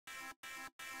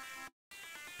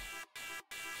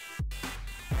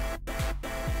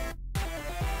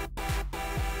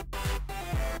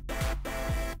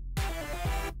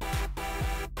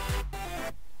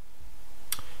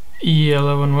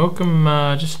Hello and welcome.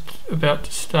 Just about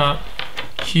to start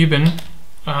Cuban.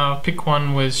 Pick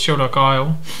one was Sheldock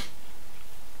Isle.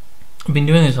 I've been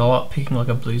doing this a lot, picking like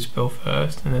a blue spell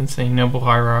first and then seeing Noble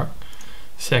Hierarch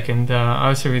second. I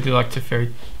also really like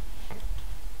Teferi.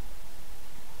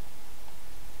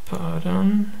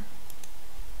 Pardon.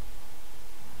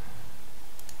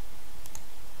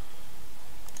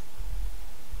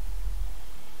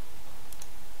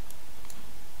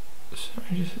 So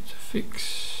I just have to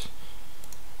fix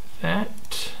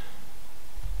that.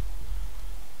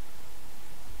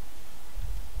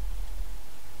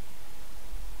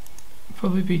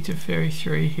 Probably be Teferi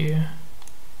 3 here.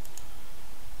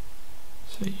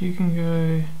 So you can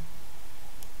go,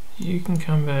 you can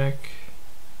come back,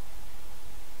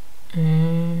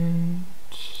 and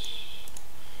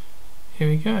here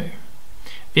we go.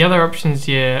 The other options,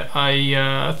 yeah,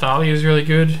 Thalia is really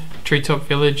good, Treetop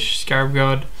Village, Scarab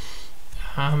God,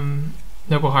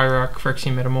 Noble Hierarch,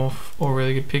 Phyrexian Metamorph, all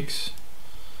really good picks.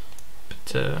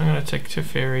 But I'm going to take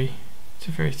Teferi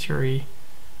 3.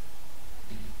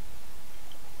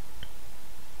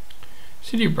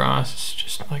 City of Brass is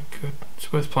just like good.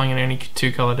 It's worth playing in any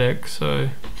 2-color deck, so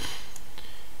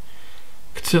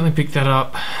could certainly pick that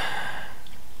up.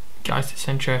 Geist of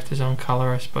Centraft is on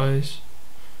color, I suppose.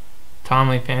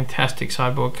 Timely, fantastic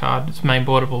sideboard card. It's main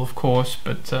boardable, of course,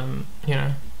 but you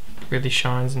know, really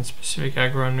shines in specific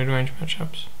aggro and mid-range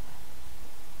matchups,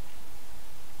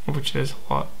 of which there's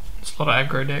a lot. There's a lot of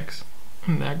aggro decks,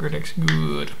 and the aggro decks are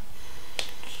good.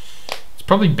 It's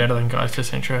probably better than Geist of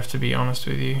Centraft, to be honest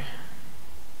with you.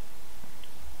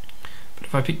 But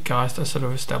if I pick Geist, I sort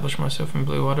of establish myself in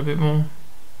blue-white a bit more.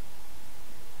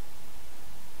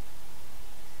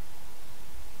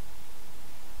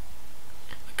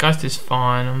 Geist is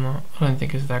fine. I don't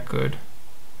think it's that good.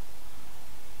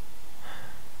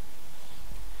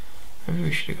 Maybe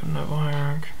we should have got Noble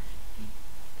Hierarch.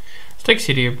 Let's take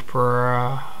City of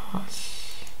Brass.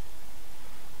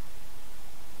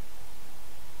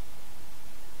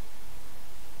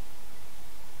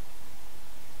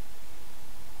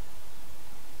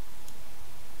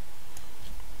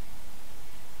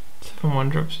 Seven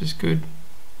 1-drops is good.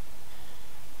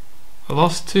 I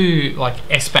lost to like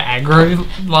Esper Aggro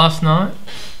last night.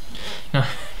 No,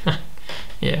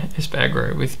 yeah, Esper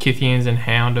Aggro with Kithians and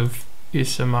Hound of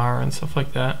Isamara and stuff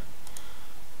like that.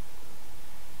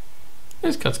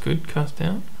 This card's good, cast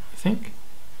out, I think.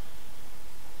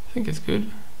 I think it's good.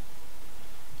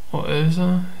 Or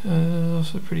Urza is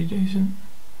also pretty decent.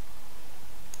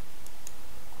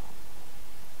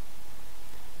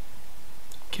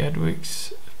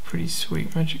 Gadwick's a pretty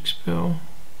sweet magic spell.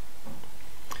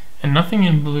 And nothing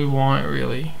in blue-white,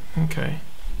 really. Okay.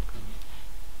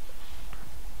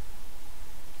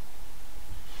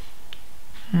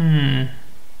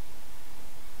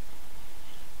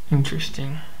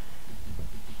 Interesting.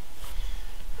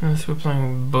 Unless we're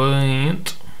playing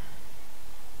Buoyant.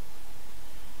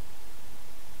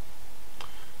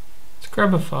 Let's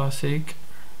grab a Farseek.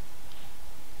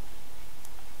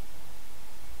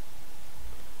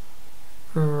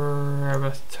 Grab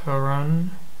a Taran.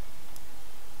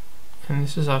 And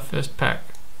this is our first pack,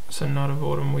 so not of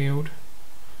Autumn Wield.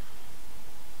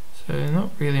 So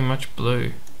not really much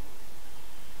blue,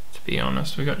 to be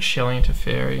honest. We got Shelling into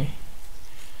Teferi.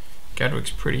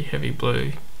 Gadwick's pretty heavy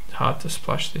blue. It's hard to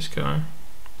splash this guy.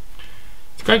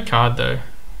 It's a great card though.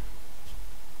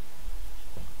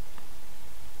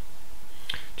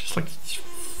 Just like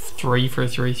 3 for a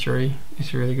 3/3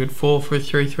 is really good. 4 for a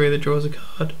 3/3 that draws a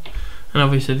card. And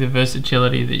obviously the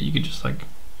versatility that you could just like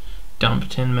dump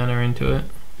 10 mana into it.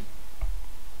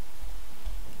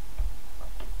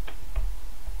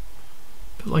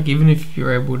 But like even if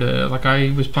you're able to, like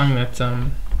I was playing that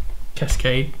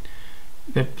Cascade,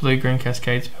 the blue-green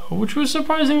Cascade spell, which was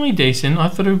surprisingly decent. I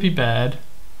thought it would be bad.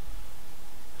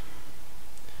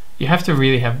 You have to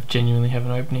really genuinely have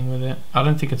an opening with it. I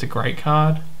don't think it's a great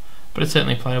card, but it's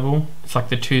certainly playable. It's like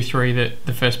the 2/3 that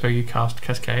the first spell you cast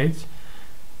Cascades.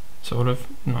 Sort of,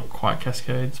 not quite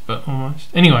Cascades, but almost.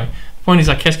 Anyway, the point is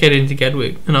I cascaded into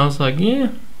Gadwick, and I was like, yeah,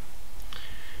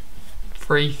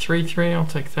 free 3/3, I'll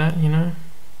take that, you know.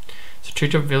 It's a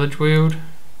Treetop Village Wield.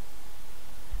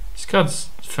 This card's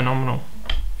phenomenal.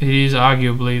 It is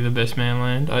arguably the best man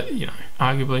land, you know,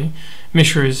 arguably.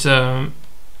 Mishra is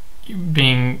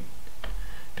being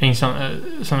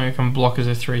something that can block as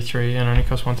a 3/3 and only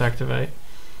costs 1 to activate.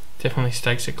 Definitely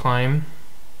stakes a claim.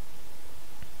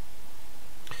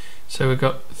 So we've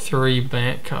got 3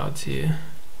 Bant cards here.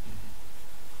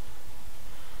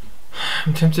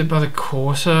 I'm tempted by the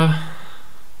Corsair.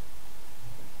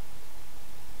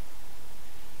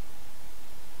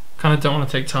 Kind of don't want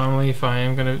to take timely if I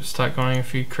am going to start going a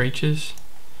few creatures,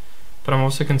 but I'm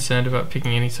also concerned about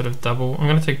picking any sort of double. I'm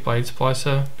going to take Blade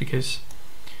Splicer because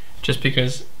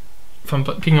if I'm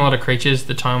picking a lot of creatures,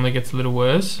 the timely gets a little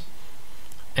worse,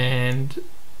 and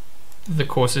the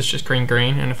course is just green,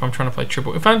 and if I'm trying to play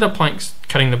triple, if I end up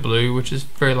cutting the blue, which is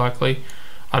very likely,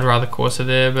 I'd rather Corsair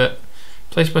there, but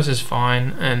Blade Splicer is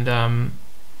fine, and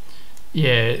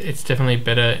yeah, it's definitely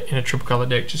better in a triple colour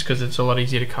deck just because it's a lot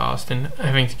easier to cast than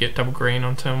having to get double green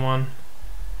on turn 1.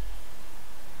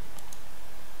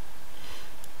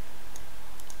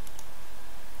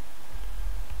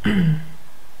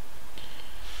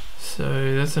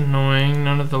 So that's annoying,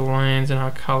 none of the lands in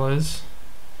our colours.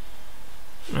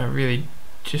 I really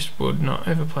just would not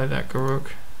ever play that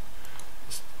Garruk.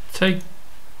 Let's take...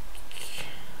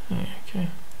 yeah, okay.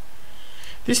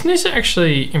 This Nissa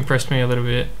actually impressed me a little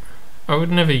bit. I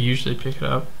would never usually pick it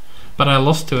up, but I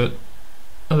lost to it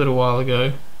a little while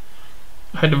ago.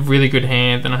 I had a really good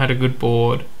hand and I had a good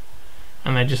board,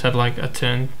 and they just had like a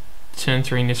turn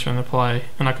 3 Nissa in the play,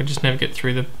 and I could just never get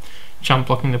through the jump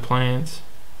blocking the plans.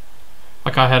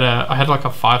 Like I had like a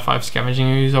 5/5 Scavenging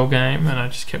Ooze all game, and I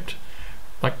just kept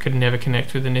could never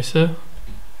connect with the Nissa.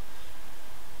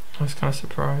 I was kind of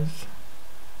surprised.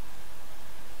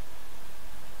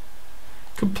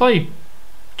 Could play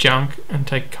Junk and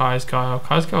take Kai's Guile.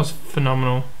 Kai's Guile is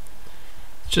phenomenal.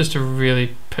 It's just a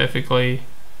really perfectly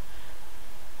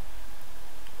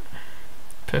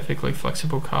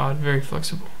flexible card, very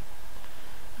flexible.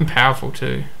 And powerful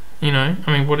too, you know?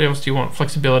 I mean, what else do you want?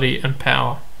 Flexibility and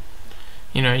power.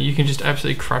 You know, you can just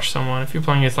absolutely crush someone. If you're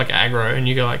playing against like aggro and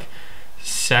you go like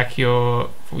sack your,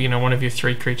 one of your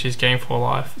 3 creatures, gain 4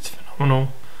 life, it's phenomenal.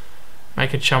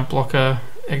 Make a chump blocker,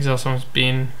 exile someone's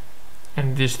bin,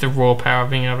 and just the raw power of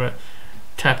being able to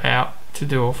tap out to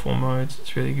do all 4 modes.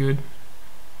 It's really good.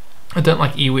 I don't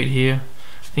like Ewit here.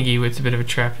 I think Ewit's a bit of a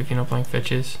trap if you're not playing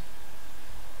fetches.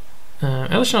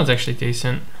 Elishon's actually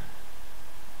decent.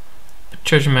 But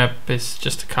Treasure Map is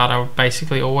just a card I would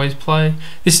basically always play.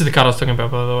 This is the card I was talking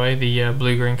about, by the way, the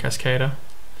blue-green Cascader.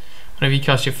 Whenever you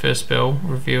cast your first spell,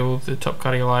 reveal the top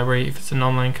card of your library. If it's a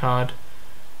non-lane card,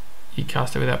 you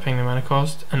cast it without paying the mana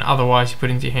cost, and otherwise you put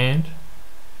it into your hand.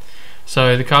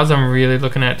 So the cards I'm really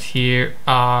looking at here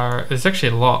are, there's actually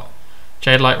a lot.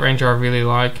 Jade Light Ranger I really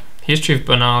like. History of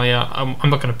Bonalia, I'm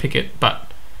not going to pick it, but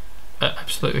an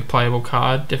absolutely playable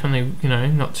card. Definitely,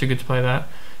 not too good to play that.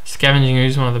 Scavenging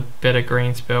Ooze is one of the better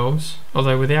green spells,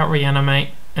 although without Reanimate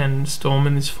and Storm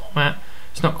in this format,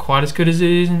 it's not quite as good as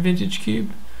it is in Vintage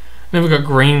Cube. Then we've got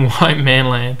Green White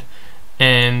Manland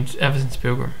and Avacyn's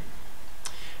Pilgrim.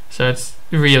 So it's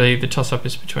really, the toss-up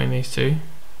is between these two.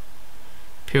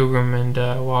 Pilgrim and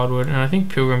Wildwood, and I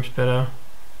think Pilgrim's better,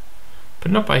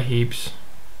 but not by heaps.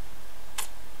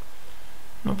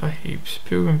 Not by heaps.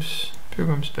 Pilgrim's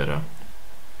better.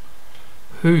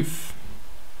 Hoof.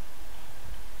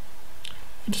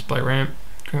 Just play ramp,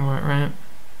 green white ramp.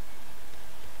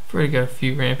 I've already got a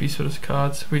few rampy sort of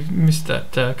cards. We missed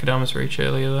that Kadama's Reach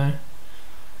earlier though. I'm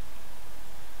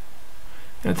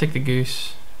gonna take the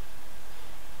Goose.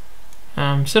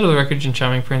 Settle the Wreckage and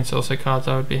Charming Prince, also cards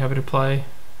I would be happy to play,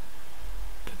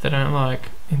 but they don't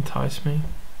entice me.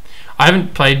 I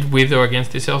haven't played with or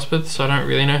against this Elspeth, so I don't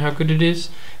really know how good it is.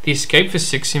 The Escape for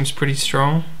 6 seems pretty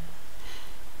strong.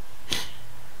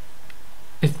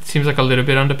 It seems like a little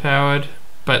bit underpowered,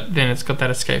 but then it's got that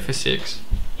Escape for 6,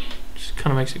 which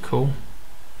kind of makes it cool.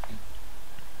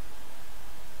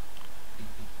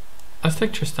 Let's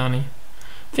take Tristani.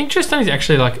 I think Tristani's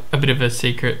actually a bit of a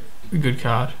secret good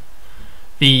card.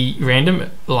 The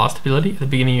random last ability at the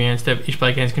beginning of your end step, each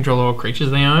player gains control of all creatures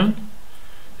they own.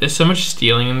 There's so much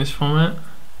stealing in this format.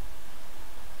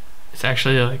 It's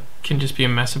actually can just be a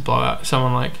massive blowout.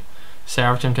 Someone like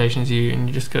Sour Temptations you, and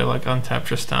you just gotta untap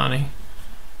Tristani.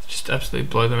 Just absolutely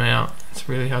blow them out. It's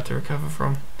really hard to recover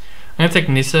from. I'm gonna take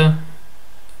Nissa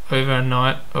over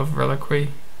Knight of Reliquary.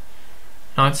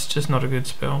 Knight's just not a good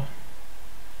spell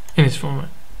in this format.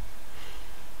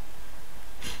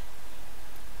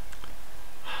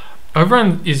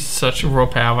 Overrun is such raw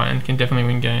power and can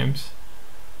definitely win games.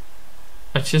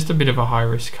 It's just a bit of a high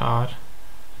risk card.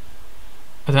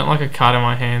 I don't like a card in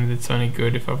my hand that's only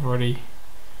good if I've already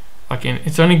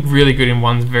it's only really good in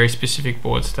one very specific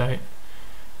board state,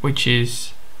 which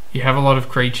is you have a lot of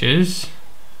creatures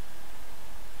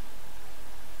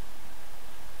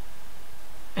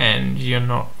and you're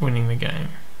not winning the game.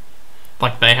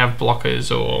 Like they have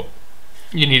blockers or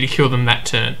you need to kill them that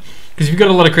turn. Because if you've got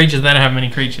a lot of creatures, they don't have many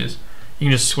creatures. You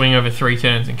can just swing over 3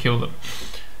 turns and kill them.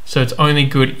 So it's only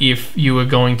good if you are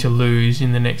going to lose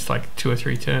in the next 2 or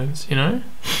 3 turns,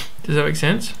 Does that make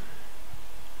sense?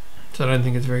 So I don't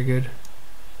think it's very good.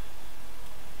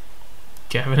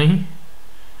 Gavany?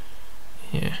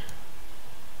 Yeah.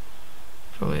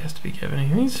 Probably has to be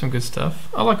Gavany. These are some good stuff.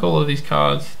 I like all of these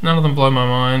cards. None of them blow my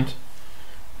mind.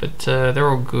 But they're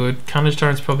all good. Carnage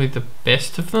Tyrant's probably the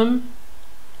best of them.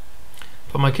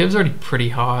 But my curve's already pretty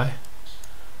high.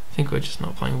 I think we're just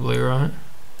not playing blue, right?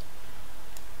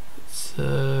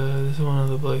 There's one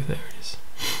other blue. There it is.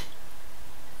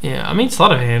 Yeah, I mean,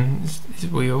 Sleight of Hand is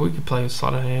wheel. We could play with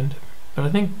Sleight of Hand. But I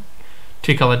think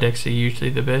 2-color decks are usually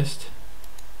the best.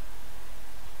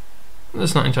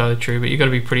 That's not entirely true, but you've got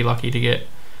to be pretty lucky to get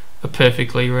a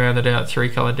perfectly rounded out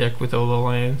 3-color deck with all the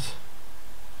lands.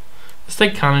 Let's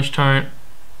take Carnage Tyrant.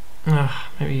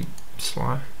 Maybe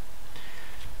Slime.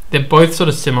 They're both sort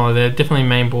of similar. They're definitely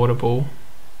main boardable.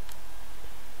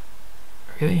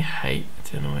 I really hate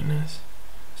Eternal Witness.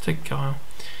 Let's take Guile.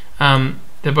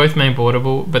 They're both main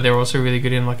boardable, but they're also really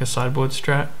good in like a sideboard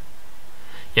strat.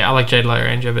 Yeah, I like Jade Light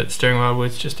Ranger, but Stirring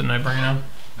Wildwood's just a no-brainer.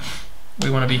 We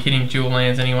want to be hitting dual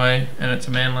lands anyway, and it's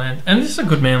a man land. And this is a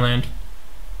good man land.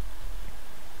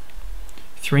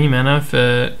 3 mana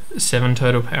for 7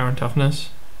 total power and toughness.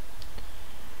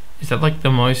 Is that like the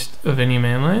most of any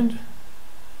man land?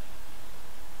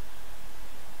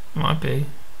 Might be.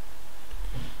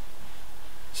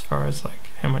 As far as like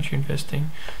how much you're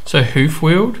investing. So Hoof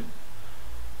Wield.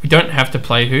 We don't have to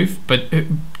play Hoof, but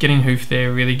getting Hoof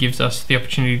there really gives us the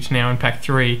opportunity to now in pack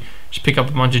 3 just pick up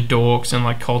a bunch of Dorks and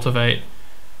like cultivate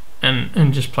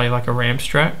and just play like a ramp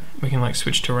strat. We can like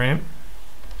switch to ramp.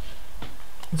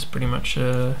 It's pretty much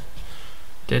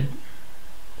dead.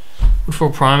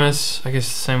 Woodfall Primus, I guess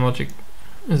the same logic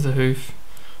as the Hoof.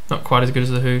 Not quite as good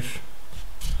as the Hoof.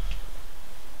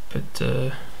 But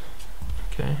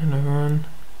okay, an overrun.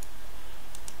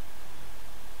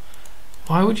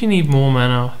 Why would you need more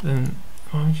mana than...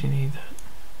 Why would you need that?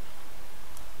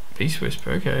 Beast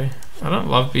Whisperer, okay. I don't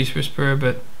love Beast Whisperer,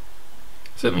 but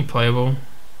certainly playable.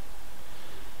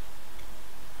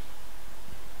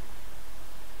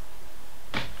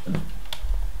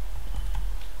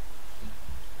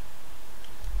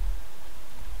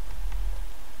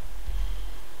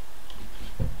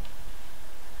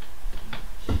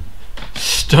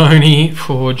 Stony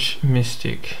Forge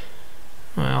Mystic.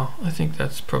 Well, I think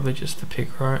that's probably just the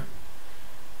pick, right?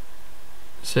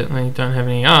 Certainly don't have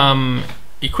any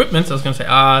equipments. I was going to say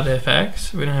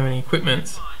artifacts. We don't have any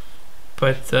equipments,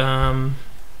 but yeah,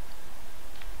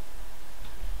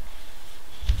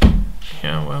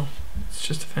 well, it's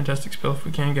just a fantastic spell if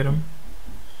we can get them,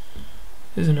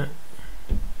 isn't it?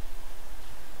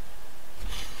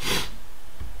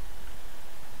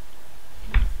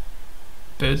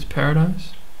 Bird's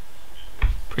Paradise.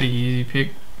 Pretty easy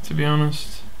pick, to be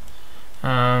honest.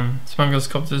 Smuggler's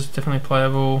Copter's definitely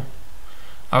playable.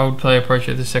 I would play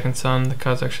Approacher of the Second Sun. The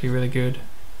card's actually really good.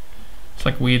 It's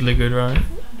like weirdly good, right?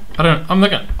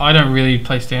 I don't really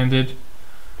play Standard.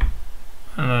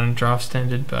 I don't draft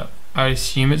Standard, but I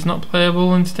assume it's not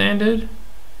playable in Standard.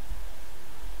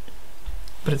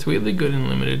 But it's weirdly good in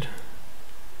Limited.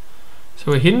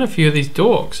 So we're hitting a few of these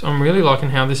Dorks. I'm really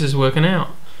liking how this is working out.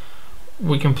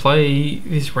 We can play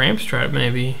this ramp strat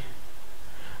maybe.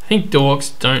 I think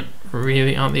Dorks aren't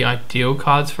the ideal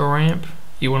cards for ramp.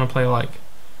 You want to play like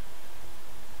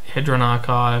Hedron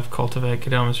Archive, Cultivate,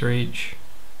 Kadalma's Reach,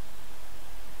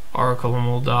 Oracle and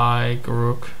Will Die,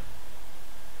 Garruk.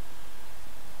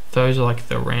 Those are like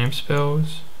the ramp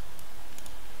spells.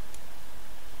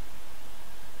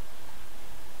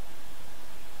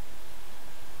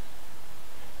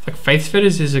 Like Faith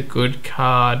Fetters is a good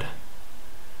card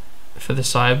for the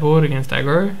sideboard against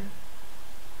aggro.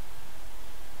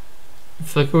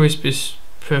 Flicker Wisp is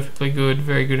perfectly good,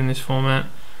 very good in this format.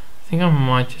 I think I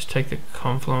might just take the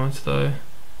Confluence though.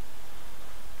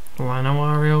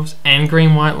 Llanowar Elves and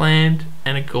Green White Land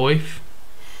and a Goyf.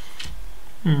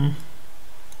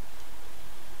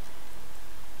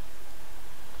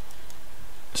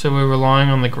 So we're relying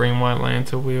on the Green White Land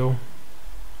to wheel.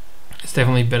 It's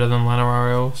definitely better than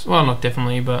Llanowar Elves. Well, not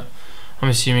definitely, but I'm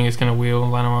assuming it's going to wheel.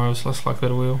 Llanowar Elves less likely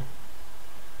to wheel.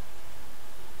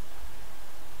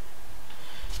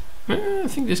 I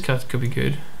think this card could be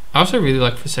good. I also really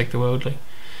like Forsake the Worldly.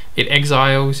 It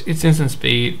exiles, it's instant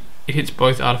speed, it hits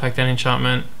both artifact and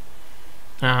enchantment.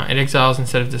 It exiles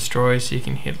instead of destroys, so you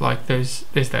can hit like there's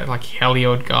that like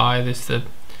Heliod guy, there's the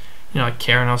like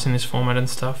Keranos in this format and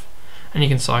stuff. And you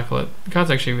can cycle it. The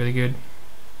card's actually really good.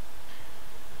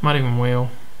 Might even wheel.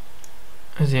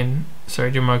 As in,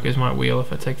 sorry, Jamokas might wheel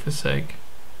if I take Forsake.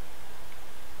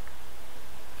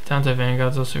 Dante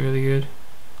Vanguard's also really good.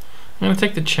 I'm going to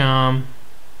take the Charm.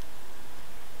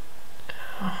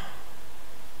 Let's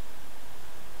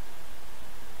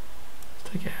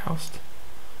take it out. Cost.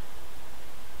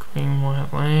 Green,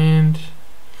 white land.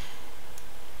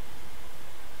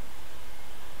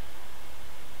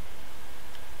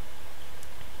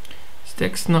 This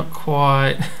deck's not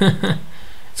quite...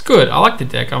 It's good. I like the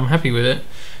deck. I'm happy with it.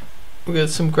 We've got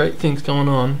some great things going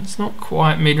on. It's not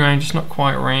quite mid-range. It's not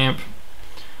quite ramp.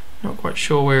 Not quite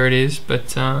sure where it is,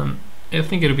 but I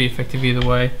think it'll be effective either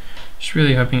way. Just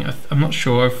really hoping. I'm not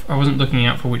sure. If I wasn't looking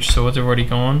out for which swords have already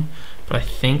gone, but I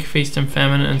think Feast and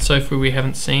Famine and so forth we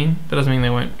haven't seen. That doesn't mean they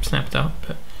weren't snapped up,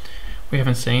 but we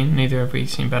haven't seen. Neither have we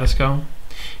seen Batterskull.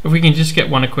 If we can just get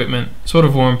one equipment, Sword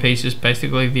of War and Peace is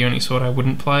basically the only sword I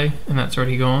wouldn't play, and that's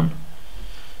already gone.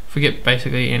 If we get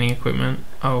basically any equipment,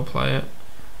 I will play it.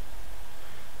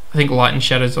 I think Light and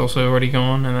Shadow's also already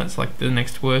gone, and that's like the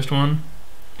next worst one.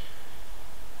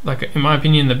 Like, in my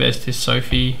opinion, the best is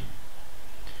Sophie,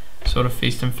 sort of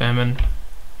Feast and Famine,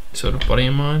 sort of Body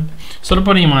and Mind. Sort of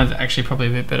Body and Mind is actually probably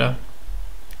a bit better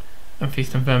than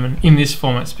Feast and Famine in this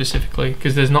format specifically,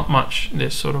 because there's not much.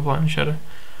 There's sort of Light and Shadow.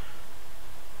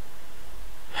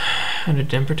 And a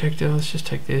Den Protector, let's just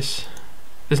take this.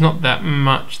 There's not that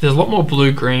much. There's a lot more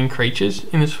blue-green creatures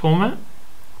in this format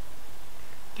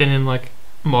than in like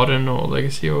Modern or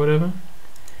Legacy or whatever.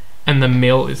 And the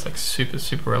mill is like super,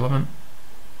 super relevant.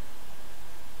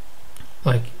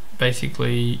 Like,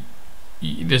 basically,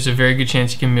 there's a very good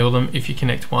chance you can mill them if you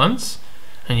connect once,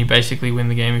 and you basically win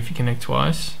the game if you connect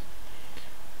twice.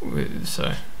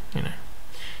 So, you know.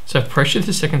 So, Pressure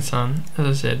the Second Sun, as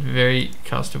I said, very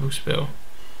castable spell.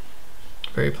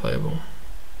 Very playable.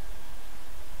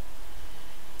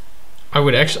 I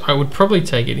would probably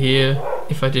take it here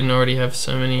if I didn't already have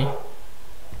so many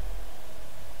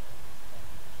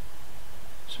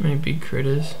big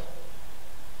critters.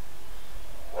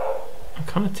 I'm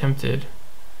kind of tempted.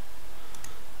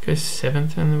 Go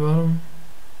 7th in the bottom.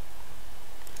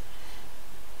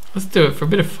 Let's do it for a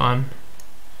bit of fun.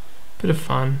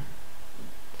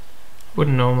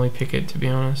 Wouldn't normally pick it, to be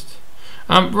honest.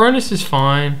 Ronus is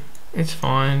fine. It's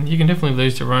fine. You can definitely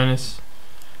lose to Ronus.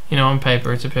 You know, on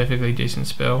paper, it's a perfectly decent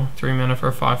spell. 3 mana for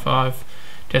a 5/5.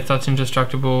 Death Touch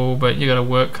indestructible, but you got to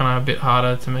work kind of a bit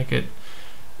harder to make it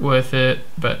worth it.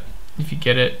 But if you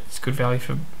get it, it's good value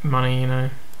for money, you know.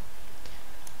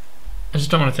 I just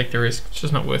don't want to take the risk. It's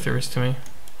just not worth the risk to me.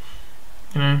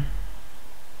 You know?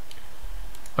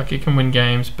 Like, you can win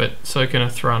games, but so can a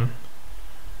Thrun.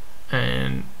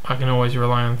 And I can always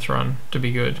rely on Thrun to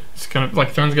be good. It's kind of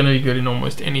like Thrun's going to be good in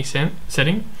almost any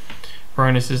setting.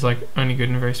 Ronus is like only good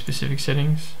in very specific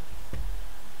settings.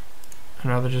 I'd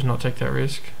rather just not take that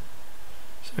risk.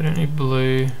 So we don't need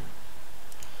blue.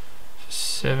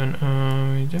 7.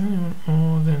 We definitely want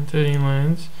more than 13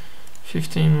 lands.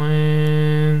 15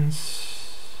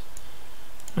 lands.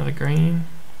 Another green.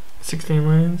 16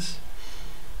 lands.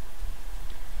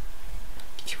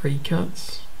 3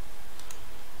 cuts.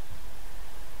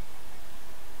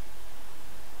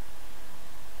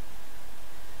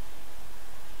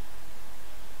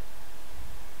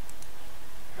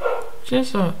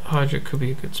 Just Hydra could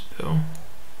be a good spell.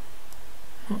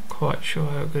 Not quite sure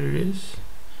how good it is.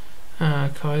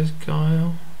 Kai's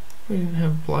Guile. We didn't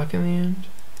have black in the end.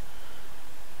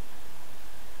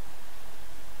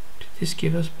 Did this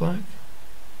give us black?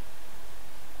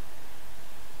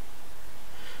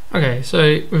 Okay,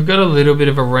 so we've got a little bit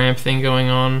of a ramp thing going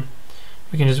on.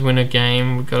 We can just win a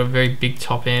game. We've got a very big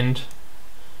top end.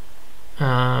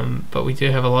 But we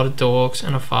do have a lot of Dorks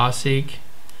and a Farseek.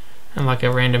 And like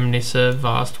a random Nissa,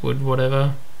 Vastwood,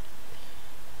 whatever.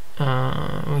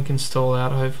 We can stall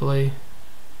out, hopefully.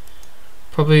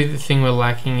 Probably the thing we're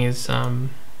lacking is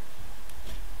like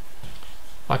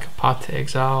a Path to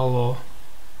Exile, or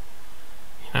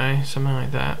you know, something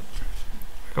like that.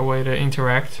 Like a way to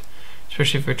interact,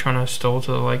 especially if we're trying to stall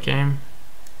to the late game.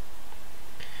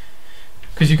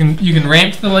 Because you can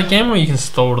ramp to the late game, or you can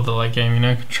stall to the late game. You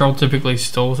know, Control typically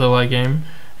stalls to the late game,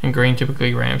 and Green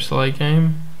typically ramps to the late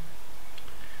game.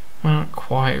 We're not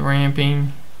quite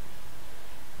ramping.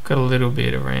 Got a little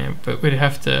bit of ramp, but we'd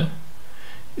have to.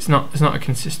 It's not a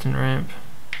consistent ramp.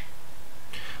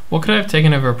 What could I have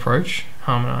taken over Approach?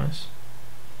 Harmonize.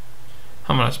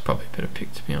 Harmonize is probably a better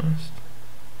pick, to be honest.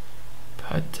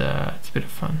 But it's a bit of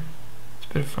fun.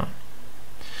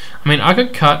 I mean, I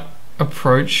could cut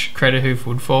Approach, Crater Hoof,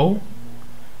 Woodfall,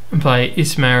 and play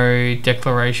Ismaru,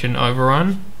 Declaration,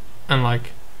 Overrun, and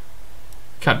like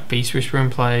cut Beast Whisperer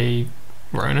and play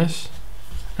Ronus,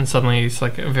 and suddenly it's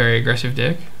like a very aggressive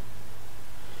deck.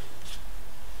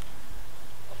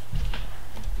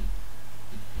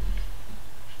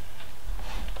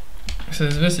 So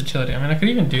there's versatility. I mean, I could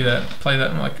even do that, play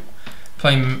that, and like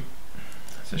play.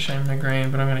 It's a shame no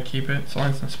green, but I'm going to keep it.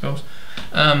 Silence and spells.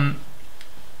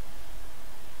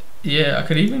 Yeah, I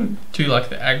could even do like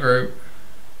the aggro.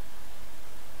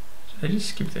 They just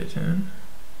skip their turn.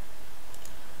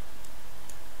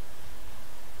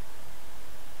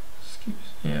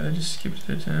 Yeah, they just skipped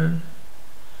their turn.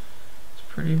 It's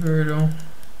pretty brutal.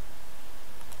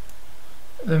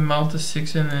 They mulled to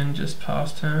 6 and then just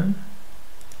pass turn.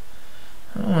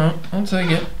 Oh well, I'll take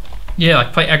it. Yeah,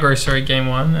 like play aggro, sorry, game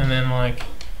 1, and then like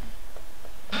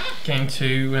game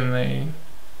 2 when they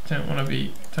don't want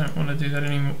to do that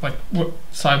anymore. Like what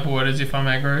sideboard as if I'm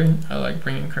aggro, I like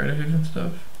bring in creative and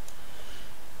stuff.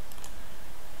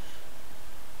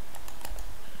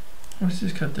 What does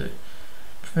this card do?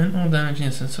 Prevent all damage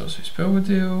instant sorcery spell would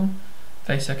deal.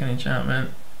 They second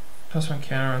enchantment. +1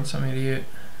 counter on some idiot.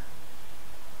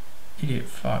 Idiot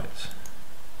fights.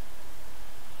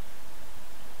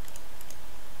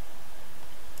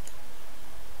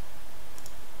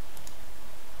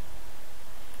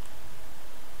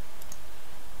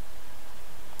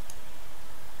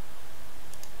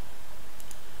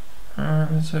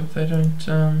 Alright, let's hope they don't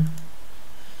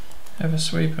have a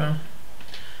sweeper.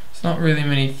 It's not really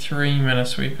many 3-mana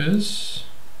sweepers.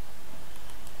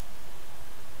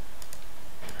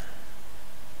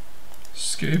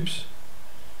 Scoops.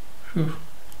 Whew.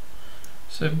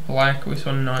 So black, we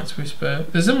saw Night's Whisper.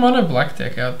 There's a mono black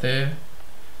deck out there.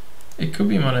 It could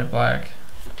be mono black.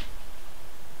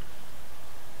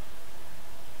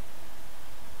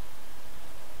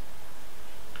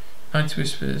 Night's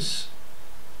Whispers.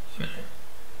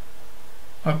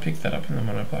 I picked that up in the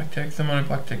mono black deck. The mono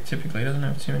black deck typically doesn't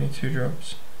have too many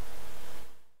 2-drops.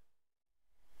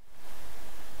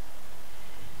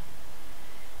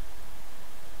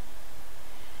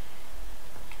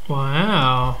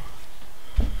 Wow.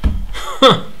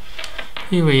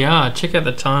 Here we are. Check out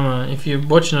the timer. If you're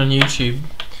watching on YouTube,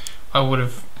 I would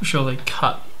have surely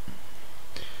cut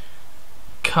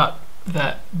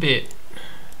that bit.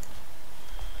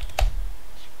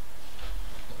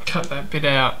 Cut that bit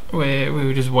out where we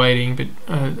were just waiting, but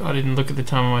I didn't look at the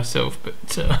timer myself, but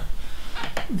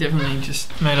definitely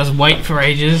just made us wait for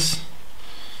ages.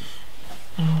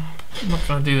 I'm not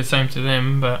going to do the same to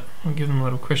them, but I'll give them a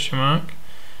little question mark.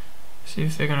 See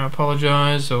if they're going to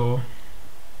apologise or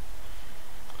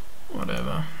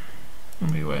whatever.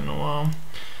 We'll be waiting a while.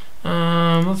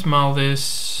 Let's mull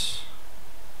this.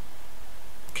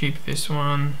 Keep this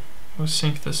one. We'll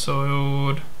sink the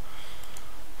soiled.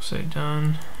 Say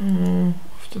done.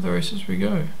 Off to the races we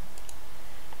go.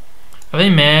 Are they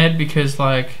mad because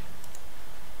like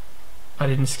I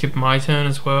didn't skip my turn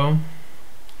as well?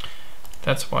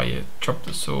 That's why you dropped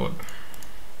the sword.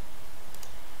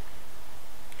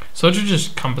 Swords are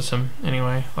just cumbersome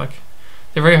anyway. Like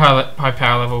they're very high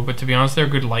power level, but to be honest, they're a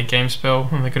good late game spell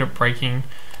and they're good at breaking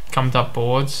cummed up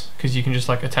boards because you can just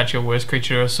like attach your worst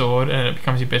creature to a sword and it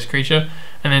becomes your best creature,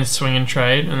 and then swing and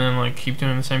trade and then like keep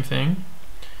doing the same thing.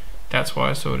 That's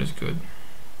why a sword is good,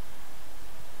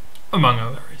 among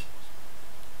other reasons.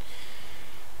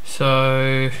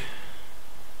 So,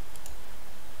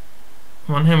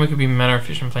 on one hand we could be mana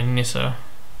efficient and play Nissa. On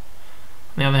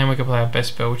the other hand we could play our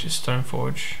best spell, which is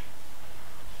Stoneforge.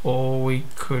 Or we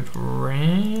could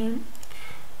ramp.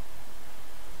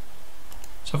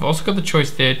 So I've also got the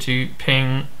choice there to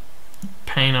pain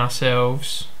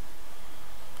ourselves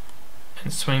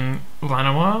and swing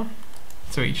Llanowar.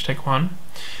 So we each take 1.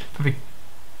 But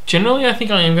generally I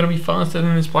think I am going to be faster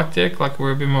than this black deck, like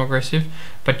we're a bit more aggressive,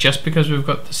 but just because we've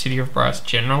got the City of Brass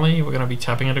generally, we're going to be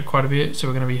tapping at it quite a bit, so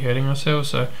we're going to be hurting ourselves,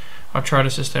 so I'll try to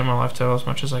sustain my life total as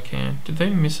much as I can. Did they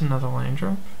miss another land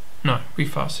drop? No, we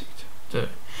fast seeked. Duh.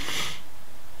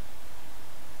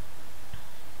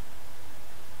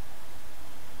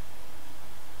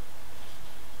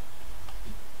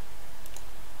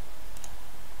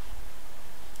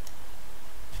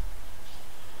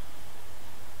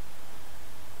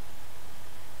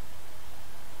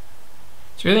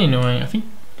 It's really annoying. I think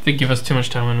they give us too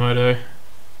much time in Moto.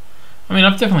 I mean,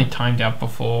 I've definitely timed out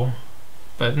before,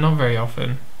 but not very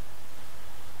often.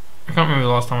 I can't remember the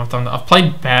last time I've done that. I've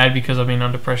played bad because I've been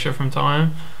under pressure from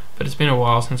time, but it's been a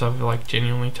while since I've like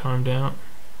genuinely timed out.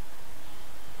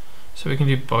 So we can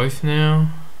do both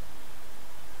now.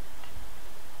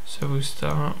 So we'll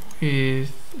start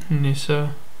with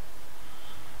Nissa.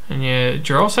 And yeah,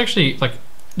 Giralf's actually like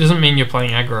doesn't mean you're playing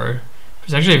aggro.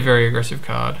 It's actually a very aggressive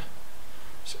card.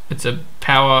 It's a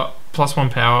power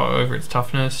 +1 power over its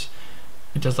toughness.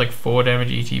 It does like 4 damage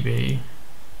ETB,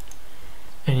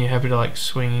 and you're happy to like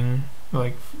swing,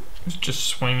 like just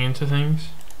swing into things.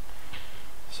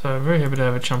 So very happy to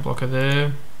have a chump blocker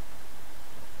there.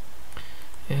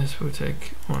 Yes, we'll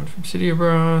take 1 from City of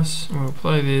Brass, and we'll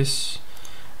play this,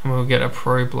 and we'll get a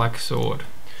pro black sword.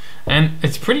 And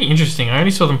it's pretty interesting. I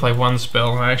only saw them play one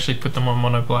spell, and I actually put them on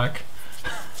mono black.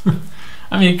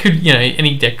 I mean, it could, you know,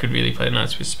 any deck could really play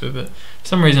Night's Whisper, but for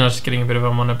some reason I was just getting a bit of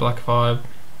a mono black vibe.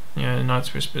 You know,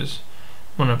 Night's Whispers,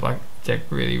 mono black deck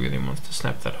really wants to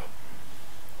snap that up.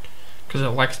 Because it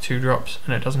lacks 2-drops,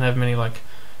 and it doesn't have many, like,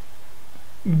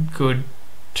 good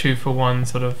 2-for-1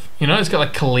 sort of, you know, it's got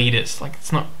like Kalidas, like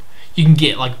it's not, you can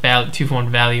get like 2-for-1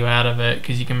 value out of it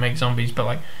because you can make zombies, but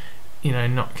like, you know,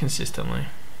 not consistently.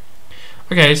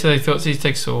 Okay, so they Thoughtseize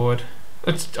take sword.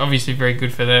 That's obviously very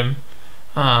good for them,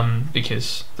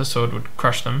 because the sword would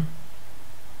crush them.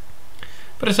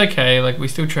 But it's okay, like we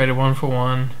still traded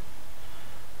 1-for-1.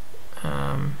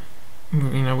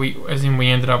 You know, we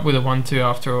ended up with a 1-2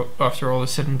 after all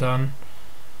is said and done.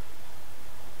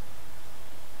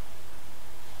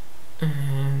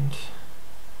 And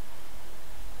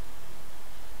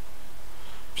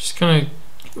just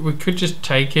we could just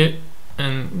take it,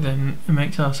 and then it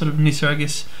makes our sort of Nissa, I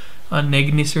guess, our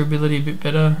neg Nissa ability a bit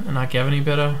better, and our Gavany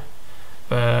better.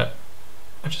 But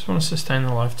I just want to sustain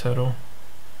the life total.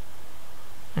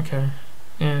 Okay,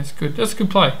 yeah, it's good. That's a good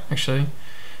play, actually.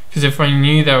 Because if I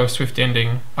knew they were swift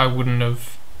ending, I wouldn't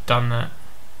have done that.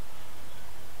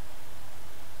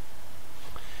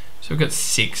 So we've got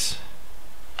 6.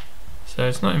 So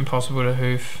it's not impossible to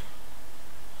hoof.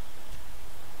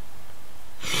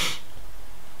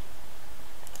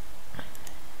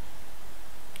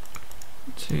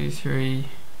 Two, three.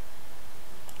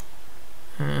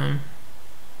 Let's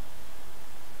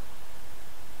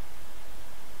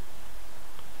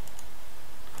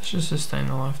just sustain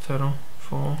the life total.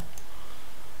 4.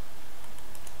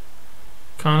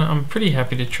 I'm pretty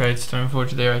happy to trade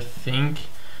Stoneforge there, I think.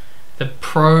 The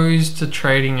pros to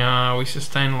trading are we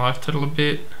sustain life total a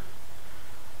bit.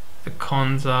 The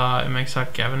cons are it makes our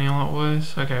Gavany a lot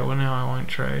worse. Okay, well now I won't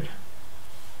trade.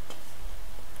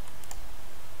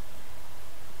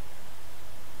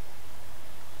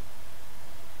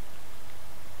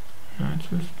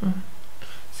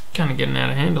 It's kind of getting out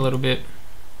of hand a little bit.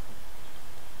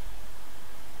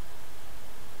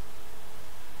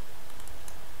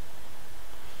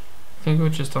 I think we're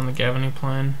just on the Gavany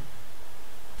plan.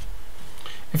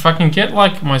 If I can get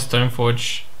like my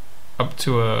Stoneforge up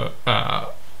to a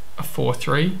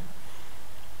 4-3,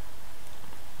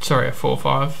 sorry, a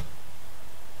 4-5,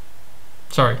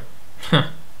 sorry, a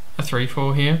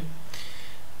 3-4 here,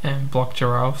 and block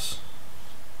Giraffes.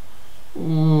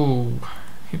 Ooh,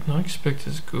 Hypnotic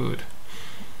Spectre's good.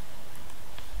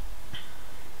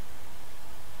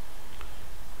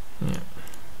 Yeah.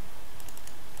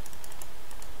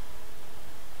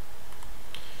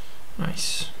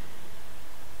 Nice.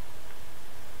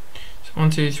 1,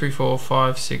 2, 3, 4,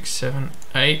 5, 6, 7,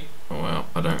 8. Well,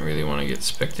 I don't really want to get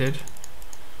spected,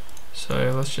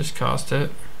 so let's just cast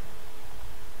it.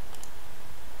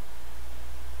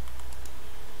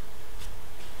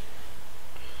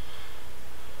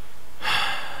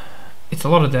 It's a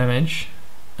lot of damage.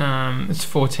 It's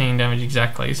 14 damage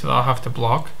exactly, so they'll have to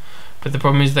block. But the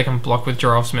problem is they can block with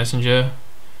Giraffe's Messenger.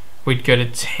 We'd go to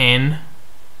 10.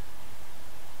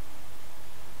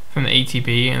 From the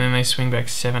ETB, and then they swing back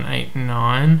 7, 8,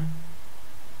 9.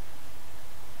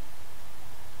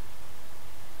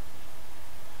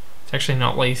 It's actually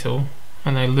not lethal,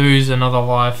 and they lose another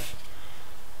life.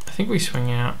 I think we swing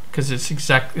out because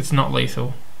it's not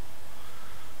lethal.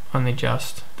 Only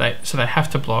just so they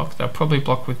have to block. They'll probably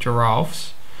block with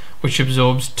Giraffes, which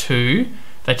absorbs 2.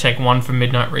 They take 1 from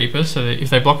Midnight Reaper, so that if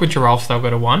they block with Giraffes, they'll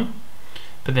go to 1.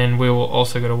 But then we will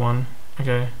also go to 1.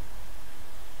 Okay,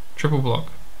 triple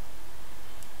block.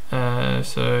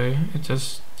 So it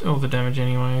does all the damage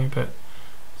anyway, but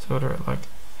sort of like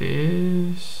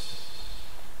this,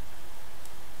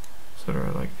 sort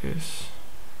of like this.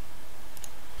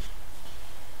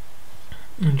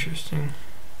 Interesting.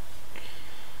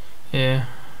 Yeah,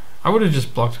 I would have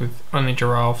just blocked with only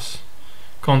Giraffes,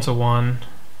 gone to 1.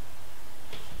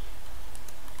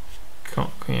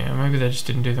 Yeah, maybe they just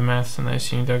didn't do the maths and they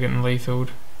assumed they were getting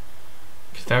lethaled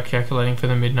because they were calculating for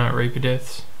the Midnight Reaper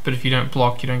deaths. But if you don't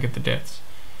block, you don't get the deaths.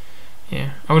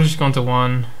 Yeah, I would have just gone to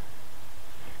 1.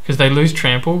 Because they lose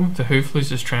trample. The hoof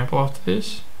loses trample after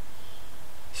this.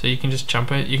 So you can just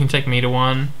jump it. You can take me to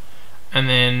 1. And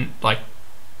then, like,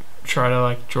 try to,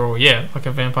 like, draw, yeah, like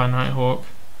a Vampire Nighthawk.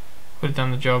 Would have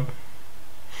done the job.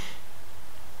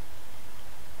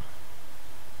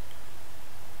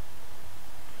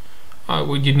 Oh,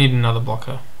 well, you'd need another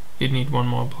blocker. You'd need 1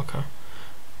 more blocker.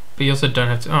 But you also don't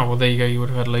have to... Oh, well, there you go. You would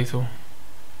have had lethal.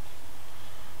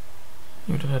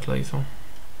 You would have had lethal.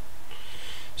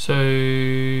 So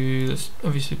let's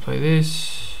obviously play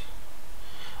this.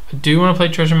 I do want to play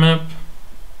Treasure Map.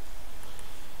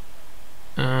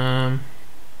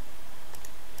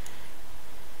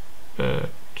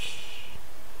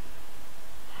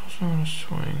 So I want to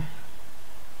swing.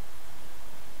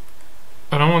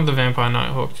 I don't want the Vampire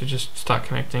Nighthawk to just start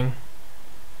connecting.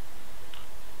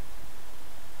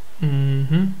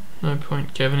 No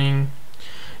point Gavining.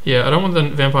 Yeah, I don't want the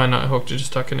Vampire Nighthawk to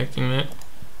just start connecting there.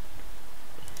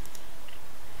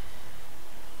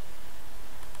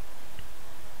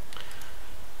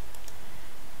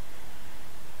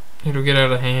 It'll get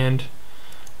out of hand,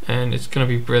 and it's going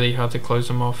to be really hard to close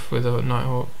them off with a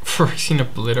Nighthawk. Phyrexian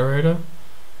Obliterator?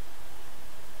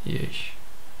 Yeesh.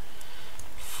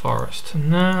 Forest.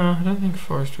 No, I don't think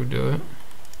Forest will do it.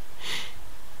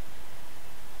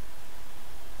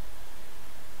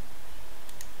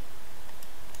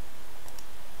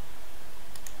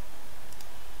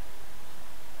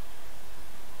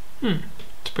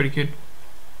 It's pretty good.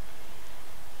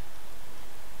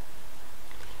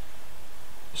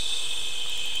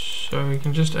 So we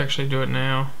can just actually do it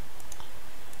now.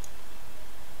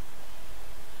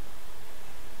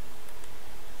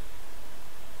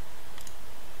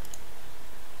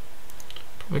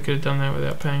 Probably could have done that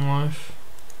without paying life,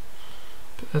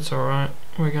 but that's alright.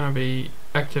 We're going to be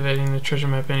activating the treasure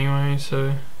map anyway,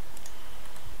 so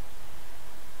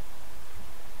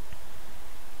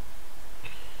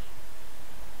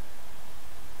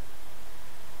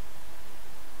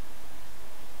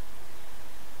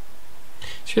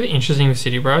it's really interesting with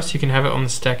City Brass. You can have it on the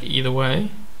stack either way.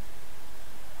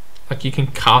 Like you can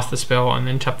cast the spell and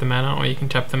then tap the mana, or you can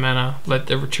tap the mana, let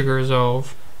the trigger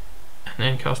resolve, and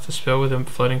then cast the spell with a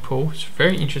floating pool. It's a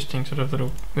very interesting sort of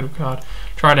little card.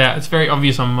 Try it out. It's very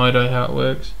obvious on Modo how it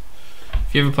works.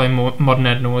 If you ever play Modern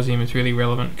Ad Nauseam, it's really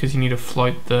relevant because you need to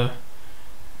float the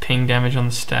ping damage on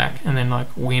the stack and then like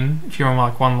win. If you're on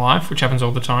like 1 life, which happens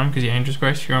all the time because you're Angel's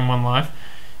Grace, if you're on 1 life,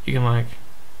 you can like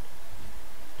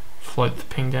float the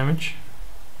ping damage.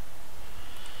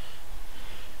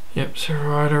 Yep, so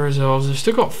Rider resolves. They've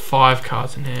still got 5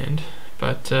 cards in hand,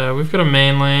 but we've got a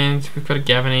Manland, we've got a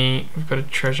Gavany, we've got a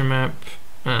treasure map.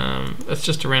 That's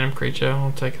just a random creature,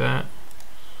 I'll take that.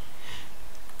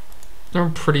 They're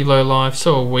on pretty low life,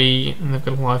 so are we, and they've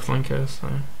got a life linker,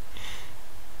 so.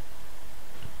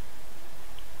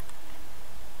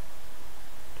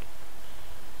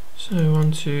 So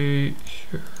 1, 2,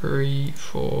 3,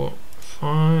 4,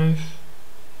 5.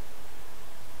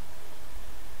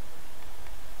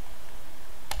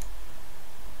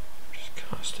 Just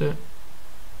cast it.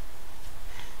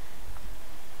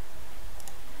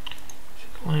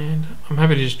 Land. I'm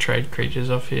happy to just trade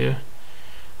creatures off here.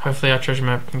 Hopefully our treasure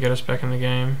map can get us back in the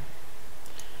game.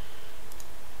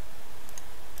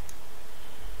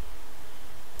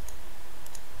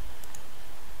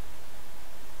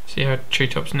 See how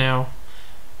treetops now.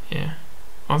 Yeah.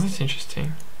 Oh, that's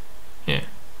interesting. Yeah.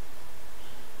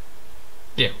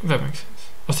 Yeah, that makes sense.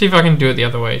 I'll see if I can do it the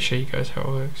other way, show you guys how it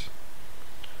works.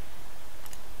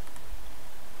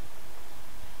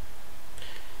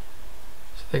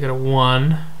 So they got a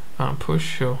 1 push,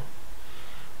 sure.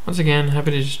 Once again, happy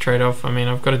to just trade off. I mean,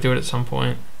 I've got to do it at some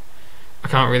point. I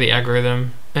can't really aggro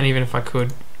them, and even if I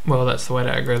could, well, that's the way to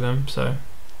aggro them, so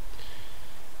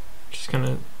just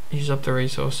gonna use up the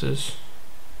resources.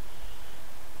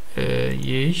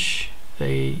 Yeesh.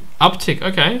 They uptick,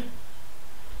 okay.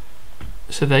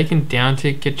 So they can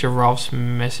downtick, get your Rolf's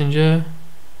Messenger.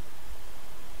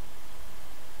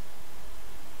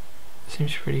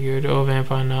 Seems pretty good. Or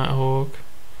Vampire Nighthawk.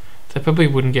 They probably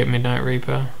wouldn't get Midnight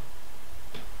Reaper.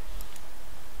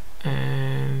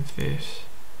 And this.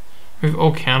 Move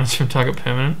all counters from target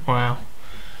permanent. Wow.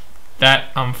 That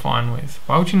I'm fine with.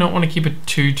 Why would you not want to keep a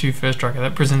 2/2 first striker?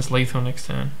 That presents lethal next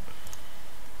turn.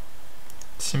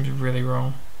 Seems really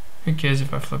wrong. Who cares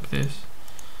if I flip this?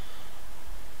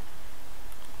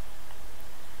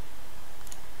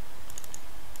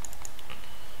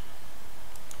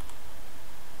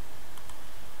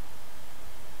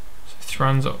 So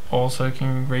Thruns also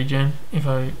can regen if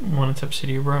I want to tap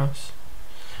City of Brass.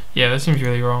 Yeah, that seems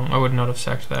really wrong. I would not have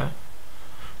sacked that.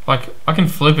 Like, I can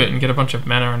flip it and get a bunch of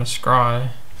mana and a scry.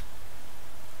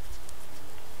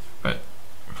 But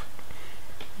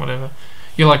whatever.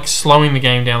 You're like slowing the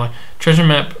game down. Like treasure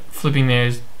map flipping there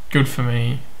is good for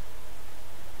me,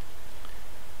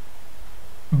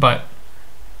 but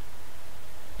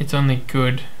it's only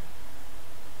good.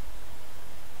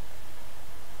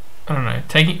 I don't know.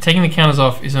 Taking the counters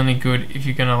off is only good if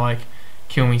you're gonna like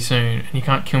kill me soon, and you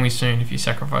can't kill me soon if you're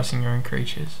sacrificing your own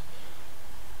creatures.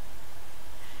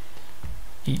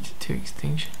 Eat to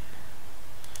extinction.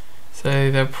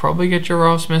 So they'll probably get your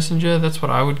Rolf's Messenger. That's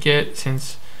what I would get,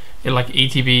 since it like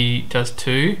ETB does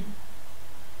 2.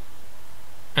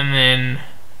 And then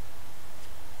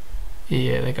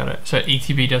yeah, they got it. So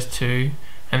ETB does 2,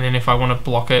 and then if I want to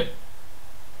block it,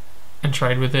 and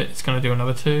trade with it, it's going to do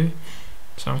another 2.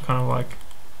 So I'm kind of like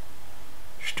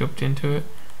stooped into it.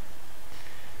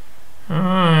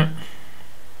 Alright.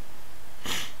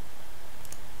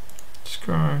 Let's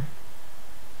go.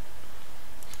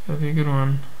 It's gotta be a good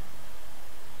one.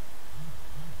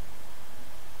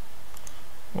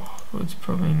 Wildwood's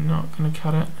probably not going to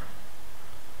cut it.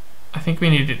 I think we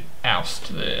need to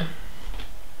oust there.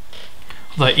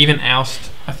 Like even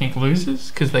oust, I think loses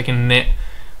because they can net.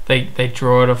 They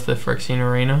draw it off the Phyrexian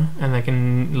Arena and they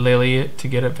can lily it to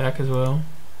get it back as well.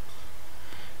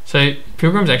 So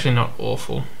Pilgrim's actually not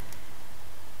awful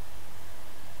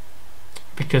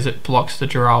because it blocks the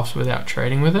giraffes without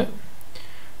trading with it.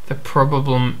 The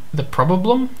problem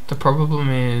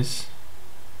is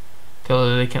the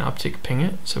lily can uptick ping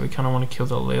it, so we kind of want to kill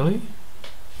the lily.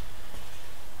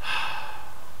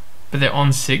 But they're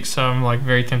on 6, so I'm like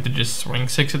very tempted to just swing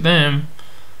 6 at them.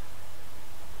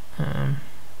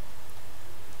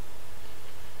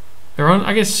 They're on,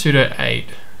 I guess, pseudo 8.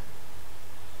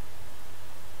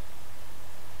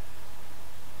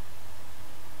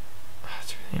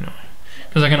 That's really annoying.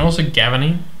 Because I can also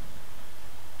Gavany.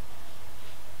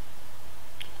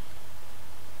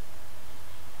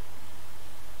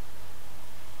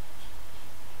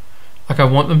 Like I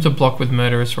want them to block with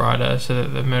Murderous Rider so that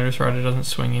the Murderous Rider doesn't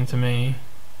swing into me.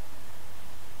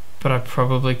 But I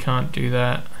probably can't do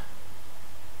that.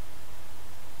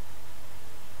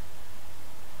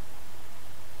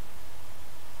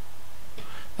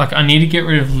 Like I need to get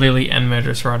rid of Lily and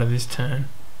Murderous Rider this turn.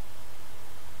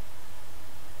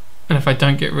 And if I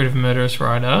don't get rid of Murderous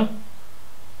Rider,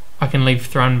 I can leave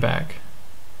Thrun back.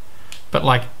 But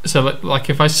like, so like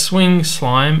if I swing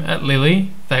Slime at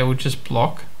Lily, they will just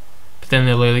block. But then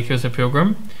the Lily kills the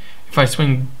Pilgrim. If I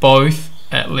swing both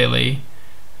at Lily,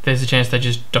 there's a chance they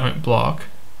just don't block.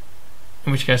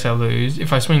 In which case I lose.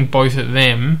 If I swing both at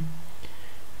them,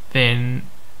 then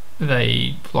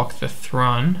they block the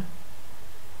Thrun.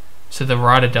 So the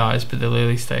Rider dies, but the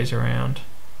Lily stays around.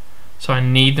 So I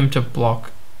need them to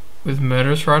block with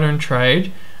Murderous Rider and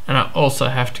trade, and I also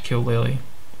have to kill Lily.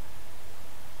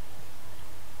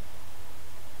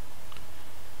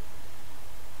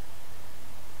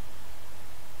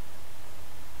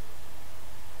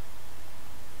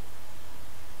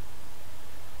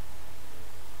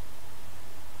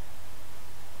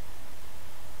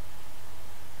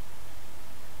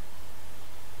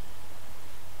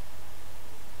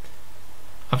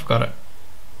 I've got it.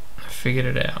 I figured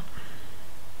it out.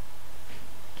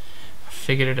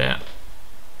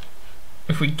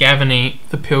 If we Gavany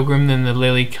the Pilgrim, then the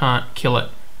Lily can't kill it.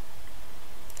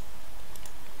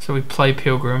 So we play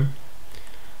Pilgrim.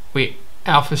 We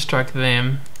Alpha Strike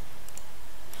them.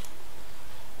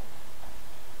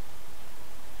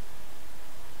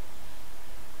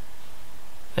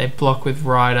 They block with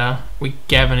Rider. We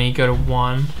Gavany, go to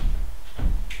 1.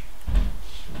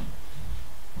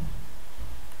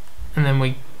 And then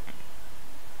we...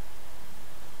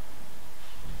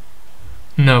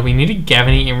 No, we need a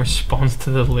Gavany in response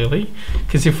to the Lily.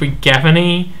 Because if we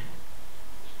Gavany,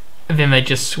 then they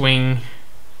just swing...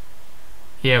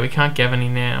 Yeah, we can't Gavany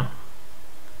now.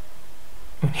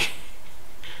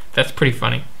 That's pretty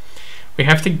funny. We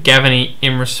have to Gavany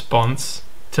in response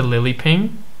to Lily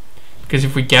ping. Because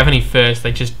if we Gavany first,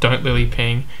 they just don't Lily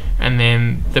ping. And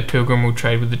then the Pilgrim will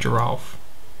trade with the Giraffe.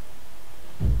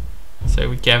 So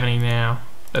with Gavany now,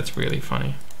 that's really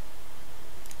funny.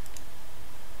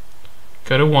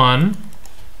 Go to 1.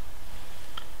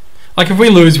 Like if we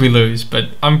lose, we lose, but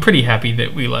I'm pretty happy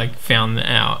that we like found that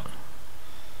out.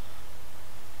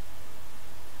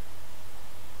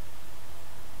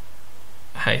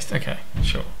 Haste, okay,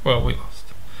 sure. Well, we lost.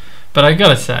 But I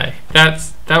gotta say,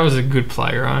 that was a good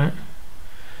play, right?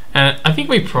 And I think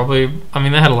we probably, I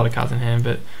mean they had a lot of cards in hand,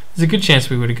 but there's a good chance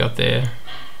we would have got there.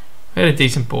 We had a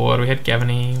decent board, we had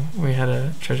Gavany, we had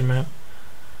a treasure map.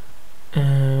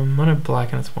 Mono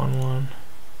black and it's 1-1.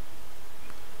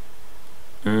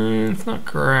 It's not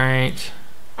great.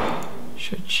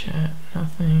 Show chat,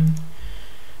 nothing.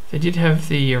 They did have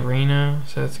the arena,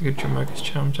 so that's a good Jamoka's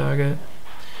charm target.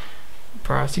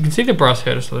 Brass, you can see the brass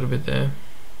hurt us a little bit there.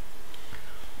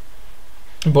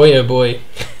 Boy oh boy.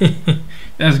 That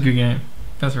was a good game.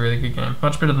 That's a really good game.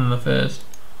 Much better than the first.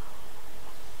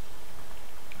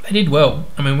 They did well.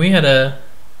 I mean, we had a...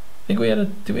 I think we had a...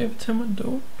 Did we have a 10-1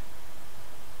 door?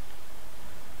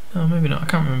 No, maybe not. I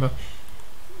can't remember.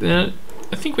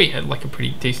 I think we had like a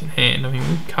pretty decent hand. I mean,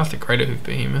 we cast a Greater Hoof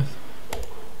Behemoth.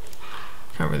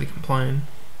 Can't really complain.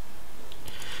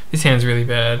 This hand's really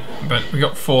bad, but we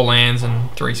got 4 lands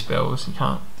and 3 spells. You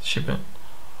can't ship it.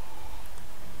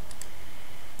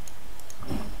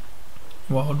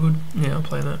 Wildwood? Yeah, I'll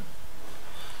play that.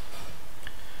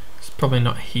 Probably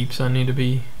not heaps I need to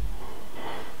be...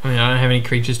 I mean, I don't have any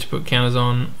creatures to put counters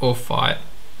on or fight.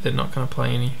 They're not going to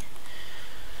play any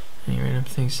random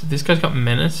things. So this guy's got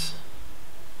Menace.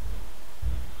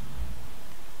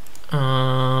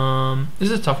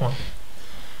 This is a tough one.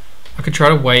 I could try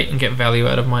to wait and get value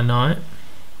out of my knight.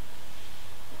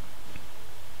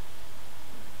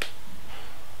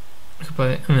 I could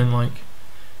play it, and then like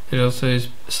it also is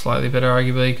slightly better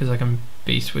arguably because I can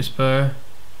Beast Whisper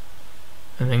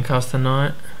and then cast the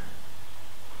knight.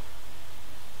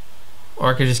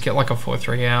 Or I could just get like a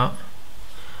 4-3 out.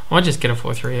 I might just get a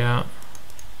 4-3 out.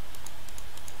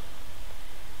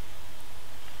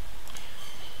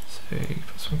 So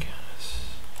put some counters.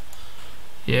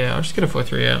 Yeah, I'll just get a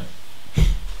 4-3 out.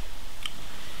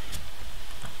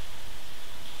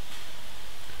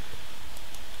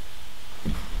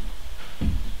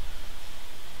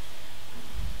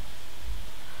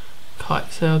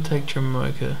 Kite Sail, take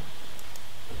Jamocha.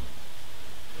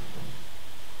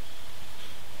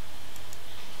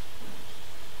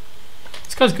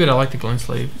 This guy's good. I like the Glint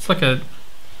Sleeve. It's like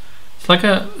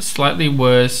a slightly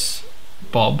worse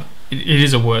Bob. It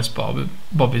is a worse Bob.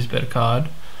 Bob is a better card,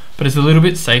 but it's a little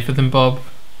bit safer than Bob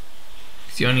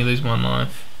because you only lose 1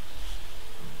 life.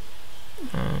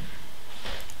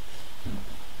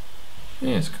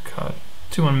 Yeah, it's a good card.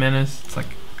 2-1 Menace. It's like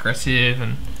aggressive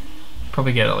and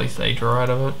probably get at least a draw out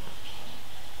of it.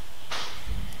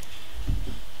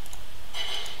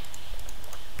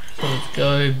 So let's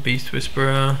go Beast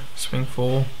Whisperer, swing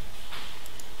 4.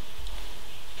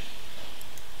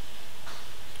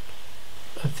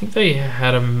 I think they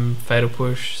had a Fatal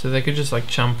Push, so they could just like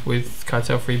chump with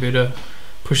Kite-Tail Freebooter,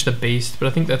 push the Beast, but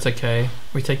I think that's okay.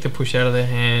 We take the push out of their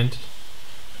hand,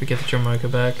 we get the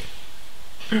Jamocha back.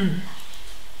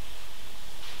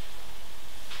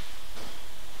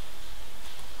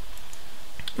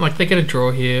 Like they get a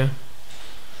draw here,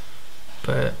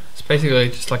 but it's basically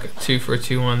just like a 2 for a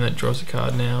 2-1 that draws a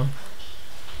card now.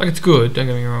 Like it's good, don't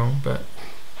get me wrong, but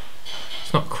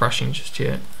it's not crushing just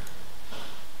yet.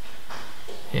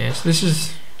 Yeah, so this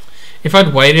is... If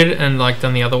I'd waited and like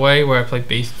done the other way, where I played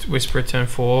Beast Whisperer turn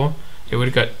 4, it would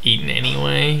have got eaten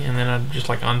anyway, and then I'd just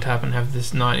like untap and have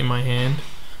this knight in my hand.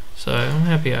 So I'm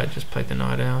happy I just played the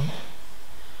knight out.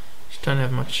 Just don't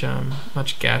have much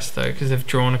gas though, because they've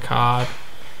drawn a card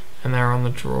and they're on the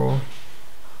draw.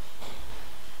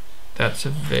 That's a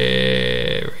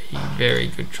very, very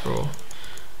good draw.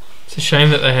 It's a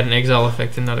shame that they had an exile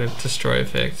effect and not a destroy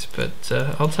effect, but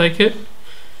I'll take it.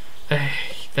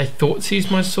 They thought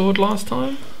seized my sword last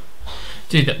time.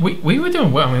 Dude, we were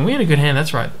doing well. I mean, we had a good hand.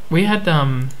 That's right. We had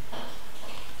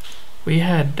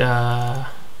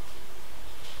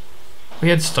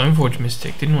Stoneforge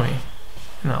Mystic, didn't we?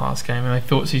 In that last game, and they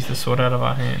thought seized the sword out of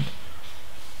our hand.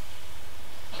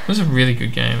 It was a really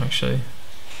good game, actually.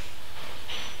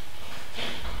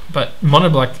 But Mono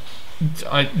Black,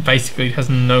 basically has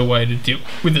no way to deal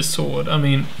with the sword. I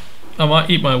mean, I might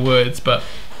eat my words, but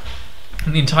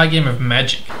in the entire game of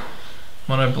Magic,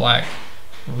 Mono Black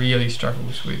really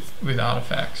struggles with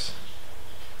artifacts.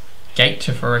 Gate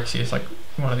to Phyrexia is like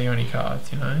one of the only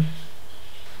cards, you know?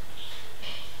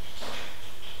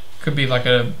 Could be like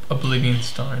a Oblivion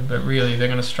Stone, but really they're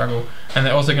going to struggle. And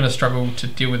they're also going to struggle to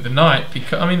deal with the Knight,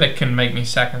 because, I mean, they can make me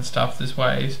sack and stuff, there's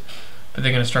ways, but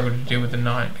they're going to struggle to deal with the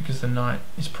Knight because the Knight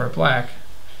is pro-black,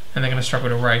 and they're going to struggle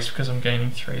to race because I'm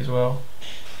gaining 3 as well.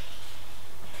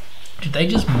 Did they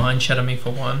just Mind Shatter me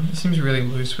for 1? It seems really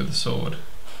loose with the sword.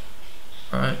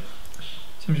 Right?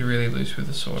 Seems really loose with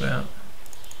the sword out.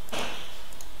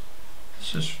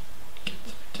 Let's just get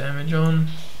the damage on.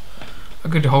 I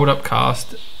could hold up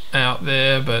cast out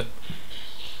there, but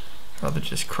I'd rather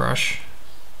just crush.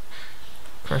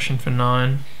 Crushing for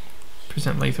 9.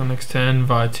 Present lethal next turn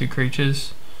via 2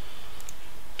 creatures.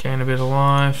 Gain a bit of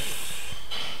life.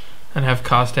 And have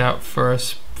cast out for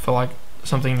us for like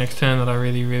something next turn that I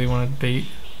really, really want to beat.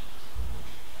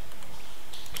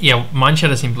 Yeah, Mind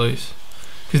Shatter seemed loose,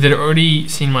 because they'd already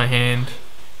seen my hand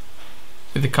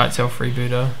with the Kite-Tail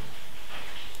Freebooter.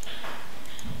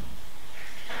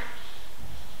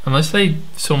 Unless they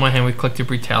saw my hand with Collective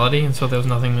Brutality and saw there was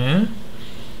nothing there.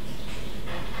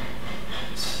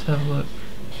 Let's have a look.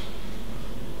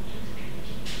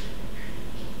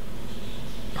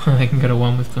 They can get a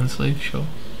 1 with Glint Sleeve, sure.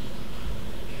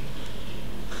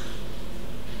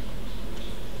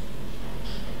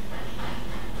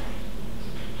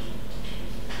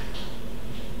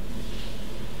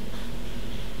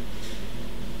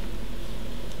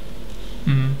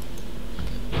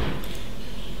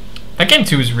 That game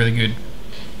 2 was really good.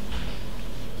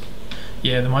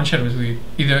 Yeah, the Mind Shadow was weird.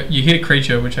 Either you hit a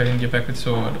creature, which I didn't get back with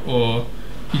sword, or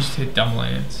you just hit dumb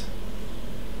lands.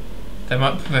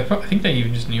 I think they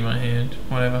even just knew my hand.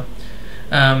 Whatever.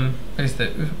 I guess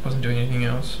that wasn't doing anything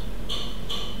else.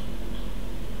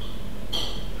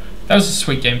 That was a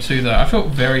sweet game too, though. I felt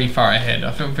very far ahead.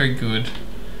 I felt very good.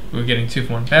 We were getting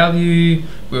 2-for-1 value.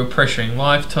 We were pressuring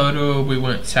life total. We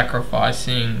weren't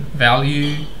sacrificing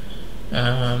value.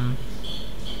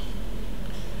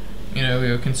 You know,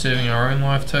 we were conserving our own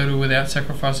life total without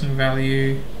sacrificing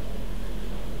value.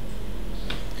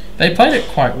 They played it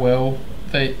quite well.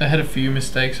 They had a few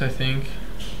mistakes, I think.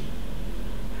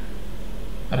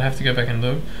 I'd have to go back and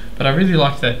look. But I really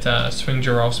liked that swing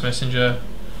Giraffe's Messenger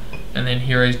and then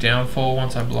Hero's Downfall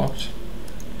once I blocked.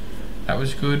 That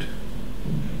was good.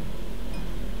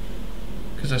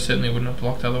 Because I certainly wouldn't have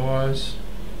blocked otherwise.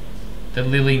 The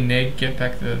Lily Neg, get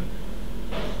back the...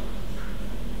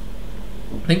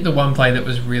 I think the one play that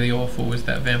was really awful was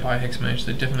that Vampire Hexmage.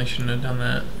 They definitely shouldn't have done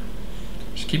that.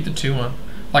 Just keep the 2-1.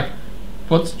 Like,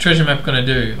 what's Treasure Map gonna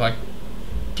do? Like,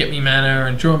 get me mana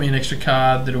and draw me an extra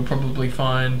card that'll probably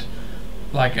find,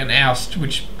 like, an Oust,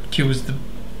 which kills the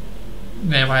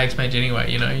Vampire Hexmage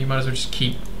anyway, you know? You might as well just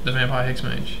keep the Vampire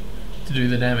Hexmage to do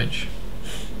the damage.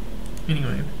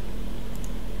 Anyway.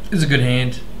 It's a good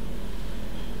hand.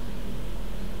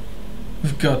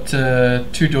 We've got 2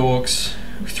 dorks,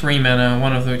 3 mana,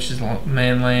 one of which is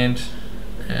man land,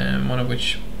 and one of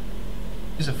which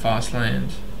is a fast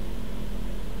land.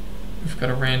 We've got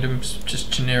a random, just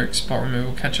generic spot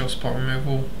removal, catch-all spot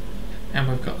removal, and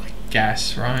we've got like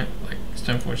gas, right? Like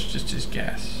Stoneforge just is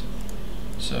gas.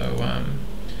 So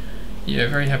yeah,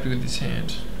 very happy with this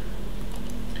hand.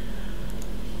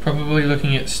 Probably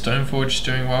looking at Stoneforge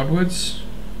Stirring Wildwoods.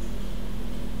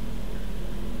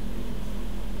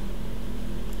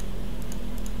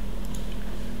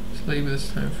 Let's leave with a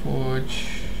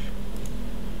Stoneforge.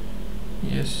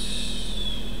 Yes.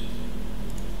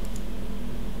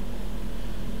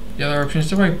 The other option is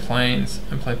to play Plains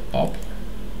and play Bop.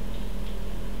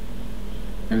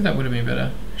 Maybe that would have been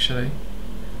better, actually.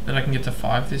 Then I can get to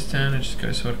 5 this turn and just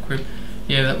go Sword Equip.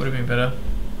 Yeah, that would have been better.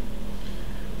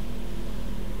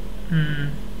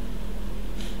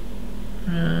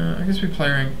 I guess we play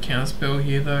around Counterspell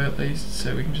here though, at least,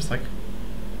 so we can just like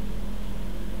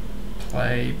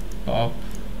play Bop.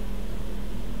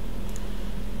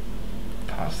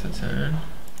 Pass the turn.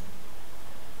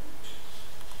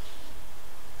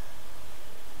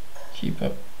 Keep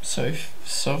up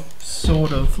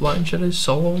sort of Light Shadows,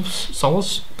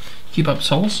 Solace. Keep up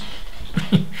Solace.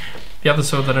 The other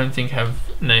sword I don't think have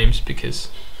names because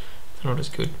they're not as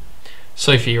good.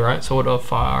 Sophie, right? Sword of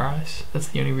Fire Ice. That's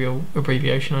the only real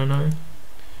abbreviation I know.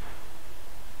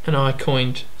 And I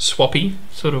coined Swappy,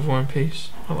 sort of War and Peace.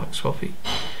 I like Swappy.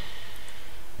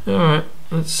 Alright,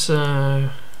 let's go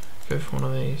for one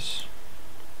of these.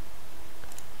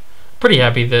 Pretty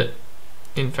happy that,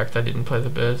 in fact, I didn't play the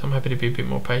birds. I'm happy to be a bit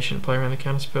more patient, play around the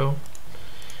counterspell.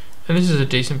 And this is a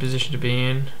decent position to be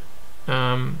in.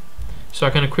 So I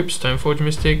can equip Stoneforge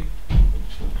Mystic,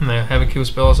 and they have a kill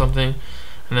spell or something,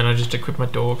 and then I just equip my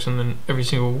dorks, and then every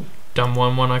single dumb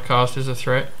 1/1 I cast is a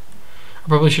threat. I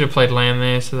probably should have played land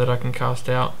there so that I can cast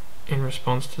out in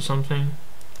response to something.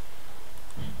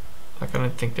 Like, I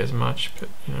don't think there's much, but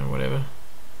you know, whatever.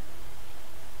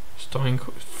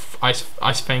 Ice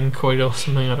Fang Coid or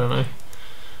something, I don't know.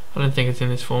 I don't think it's in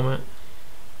this format.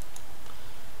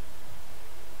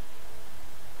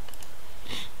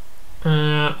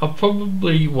 I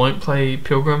probably won't play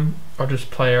Pilgrim. I'll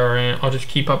just play around. I'll just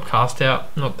keep up Cast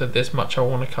Out. Not that there's much I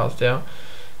want to cast out,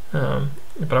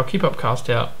 but I'll keep up Cast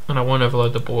Out, and I won't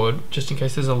overload the board just in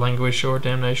case there's a Languish or a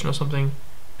Damnation or something.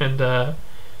 And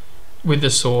with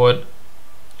the sword,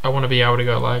 I want to be able to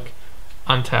go like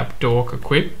untap, dork,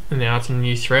 equip, and now it's a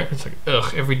new threat. It's like,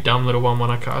 ugh, every dumb little 1/1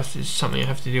 I cast is something I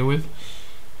have to deal with,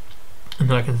 and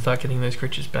then I can start getting those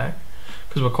creatures back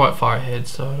because we're quite far ahead,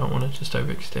 so I don't want to just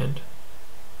overextend.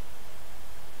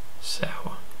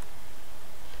 Sour.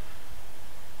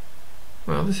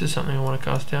 Well, this is something I want to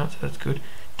cast out, so that's good.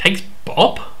 Takes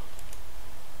Bop?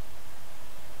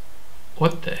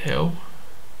 What the hell?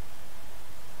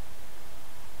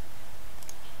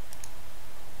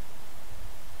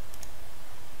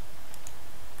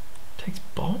 Takes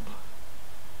Bop?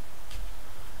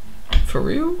 For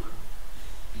real?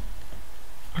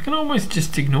 I can almost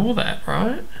just ignore that,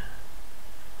 right?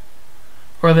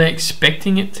 Or are they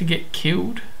expecting it to get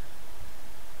killed?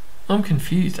 I'm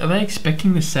confused. Are they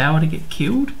expecting the Sour to get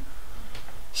killed?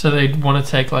 So they'd want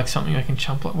to take like something I can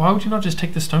chump like. Why would you not just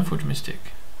take the Stoneforge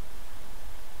Mystic?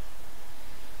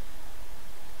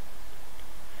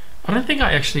 I don't think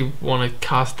I actually want to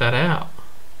cast that out.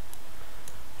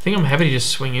 I think I'm happy to just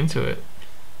swing into it.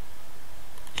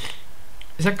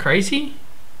 Is that crazy?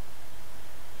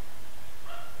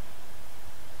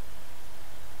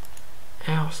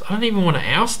 oust. I don't even want to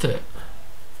oust it.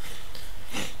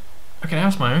 I can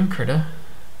oust my own critter.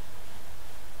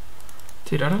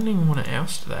 Dude, I don't even want to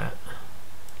oust that.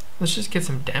 Let's just get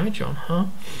some damage on, huh?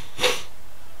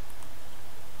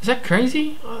 Is that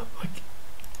crazy?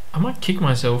 I might kick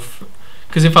myself.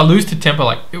 Because if I lose to tempo,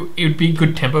 like, it would be a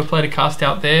good tempo play to cast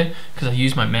out there. Because I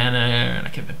use my mana and I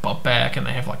get the bot back and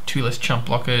they have like 2 less chump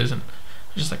blockers and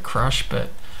just like crush. But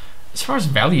as far as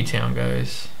value town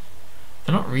goes,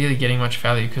 they're not really getting much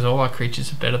value because all our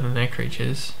creatures are better than their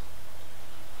creatures.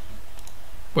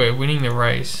 We're winning the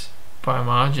race by a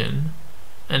margin.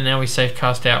 And now we safe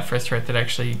cast out for a threat that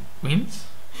actually wins.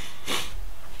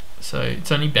 So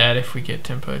it's only bad if we get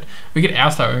tempoed. We could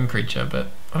oust our own creature, but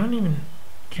I don't even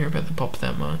care about the pop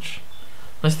that much.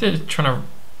 Unless they're trying to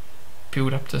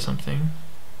build up to something.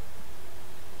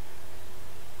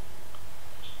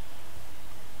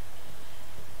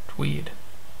 It's weird.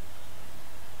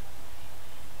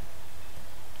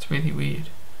 It's really weird.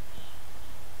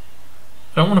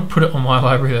 I don't want to put it on my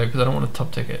library though, because I don't want to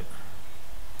top deck it.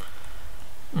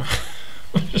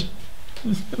 I'm just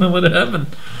gonna let it happen.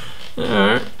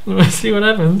 Alright, let's see what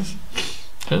happens.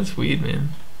 That's weird, man.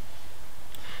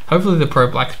 Hopefully the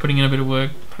pro black's putting in a bit of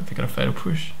work. Hope they got a fatal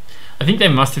push. I think they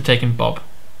must have taken Bob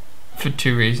for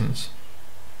 2 reasons.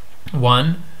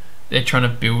 One, they're trying to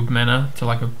build mana to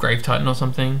like a Grave Titan or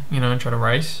something, you know, and try to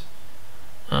race.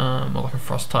 Or like a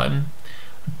Frost Titan.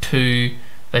 2,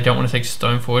 they don't want to take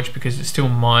Stoneforge because it's still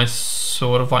my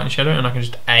Sword of Light and Shadow and I can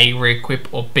just A,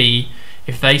 re-equip, or B,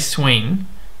 if they swing,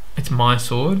 it's my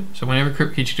sword. So whenever a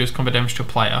crit creature does combat damage to a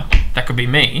player, that could be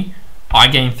me, I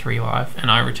gain 3 life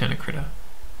and I return a critter.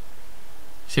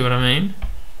 See what I mean?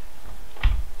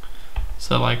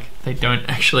 So like, they don't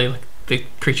actually, like, the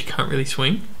creature can't really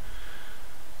swing.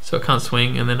 So it can't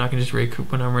swing and then I can just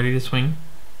re-equip when I'm ready to swing.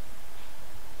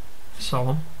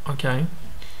 Solemn, okay.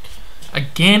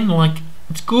 Again, like,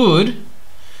 it's good.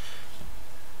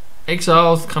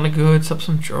 Exile's kind of good, stops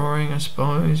some drawing I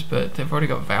suppose, but they've already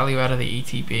got value out of the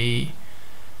ETB.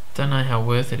 Don't know how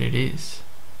worth it is.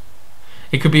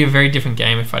 It could be a very different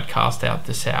game if I'd cast out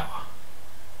the Sour.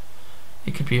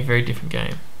 It could be a very different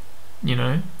game, you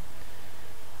know?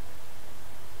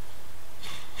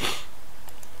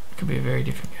 It could be a very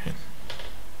different game.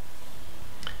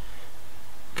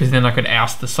 Because then I could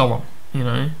oust the Solemn, you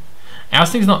know?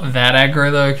 Ousting's not that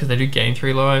aggro though, because they do gain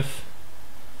 3 life.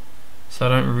 So I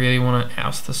don't really want to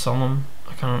oust the Solemn.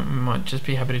 I might just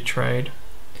be happy to trade.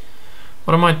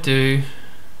 What I might do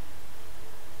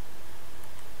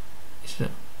is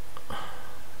that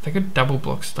they could double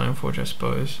block Stoneforge, I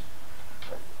suppose.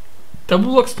 Double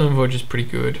block Stoneforge is pretty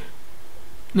good.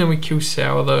 And then we kill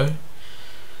Sour though.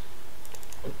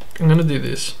 I'm gonna do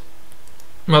this.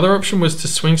 My other option was to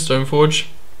swing Stoneforge.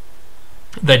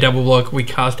 They double block, we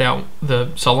cast out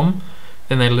the Solemn,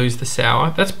 then they lose the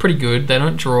Sour. That's pretty good. They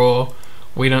don't draw.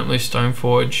 We don't lose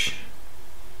Stoneforge.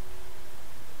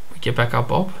 We get back our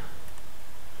Bob.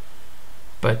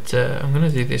 But I'm going to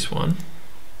do this one.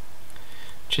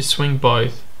 Just swing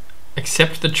both.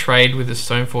 Accept the trade with the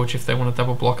Stoneforge if they want to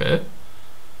double block it.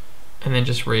 And then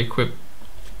just re-equip.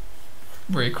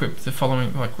 Re-equip the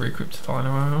following, like re-equip to the line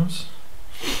of arms.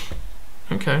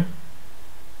 Okay.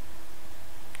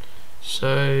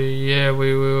 So yeah,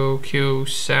 we will kill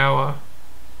Sour.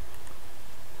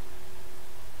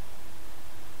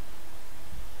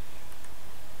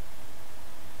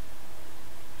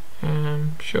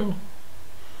 Sure.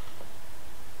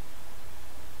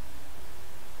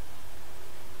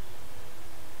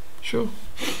 Sure.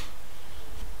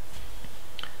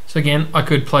 So again, I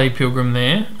could play Pilgrim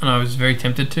there, and I was very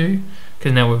tempted to,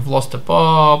 because now we've lost a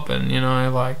Bob, and you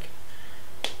know, like,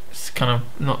 it's kind of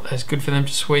not as good for them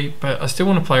to sweep, but I still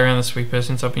want to play around the sweeper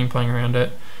since I've been playing around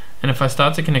it. And if I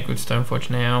start to connect with Stoneforge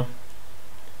now,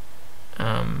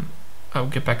 I'll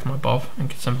get back to my Bob and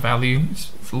get some value.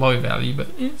 It's low value, but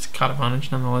it's card advantage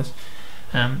nonetheless.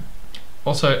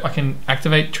 Also, I can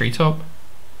activate Treetop,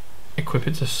 equip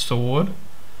it to Sword,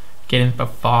 get in for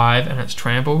 5, and it's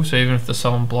trample. So even if the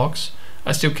Solemn blocks,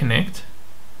 I still connect.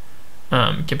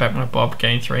 Get back my Bob,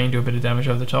 gain 3, and do a bit of damage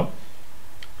over the top.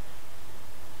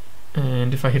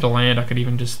 And if I hit a land, I could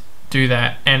even just do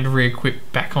that and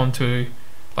re-equip back onto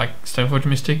like Stoneforge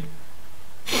Mystic.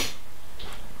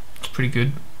 It's pretty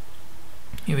good.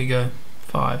 Here we go.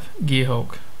 5.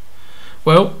 Gearhulk.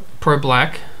 Well, Pro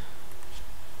Black.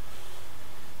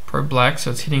 Pro Black, so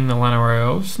it's hitting the Llanowar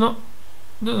Elves. Not,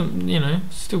 you know,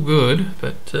 still good,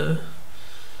 but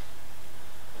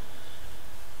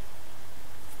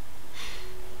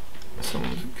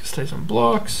someone stays on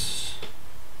blocks.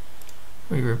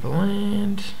 We rip a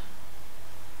land.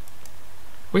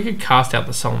 We could cast out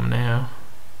the Solemn now.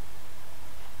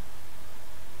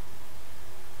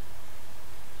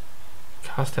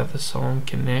 cast out the Solemn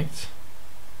Connect.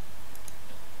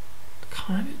 I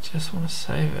kind of just want to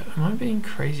save it. Am I being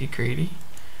crazy greedy?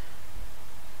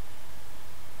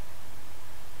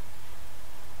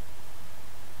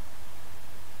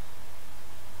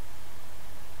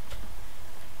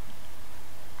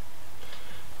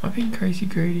 Am I being crazy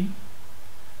greedy?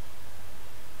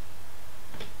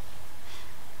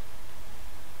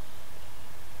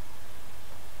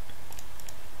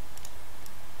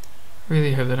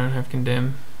 Really hope they don't have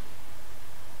Condemn.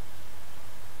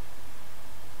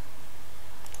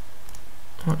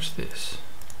 Watch this.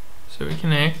 So we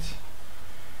connect.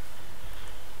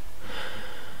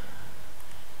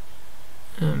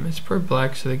 It's pro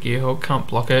black, so the Gearhawk can't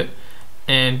block it,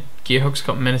 and Gearhawk's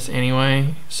got Menace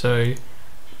anyway, so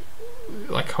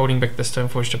like holding back the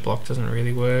Stoneforge to block doesn't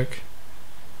really work.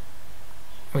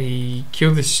 We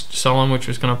killed this Solemn, which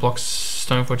was going to block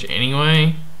Stoneforge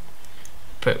anyway,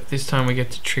 but this time we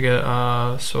get to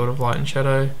trigger Sword of Light and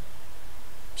Shadow,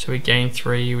 so we gain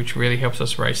 3, which really helps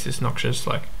us race this Noxious.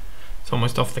 Like, it's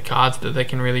almost off the cards that they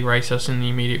can really race us in the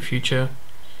immediate future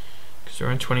because they're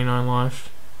on 29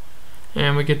 life,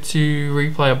 and we get to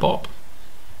replay a Bop.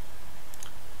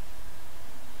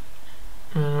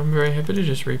 And I'm very happy to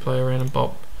just replay a random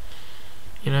Bop.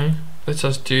 You know, lets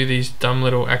us do these dumb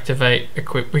little activate,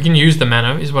 equip. We can use the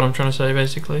mana, is what I'm trying to say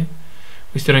basically.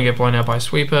 We still don't get blown out by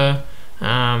Sweeper.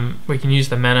 We can use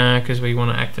the mana because we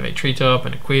want to activate Treetop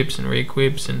and equips and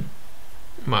re-equips, and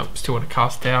might still want to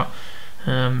cast out.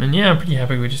 And yeah, I'm pretty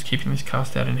happy with just keeping this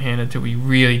cast out in hand until we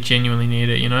really genuinely need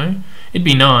it, you know? It'd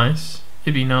be nice.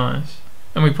 It'd be nice.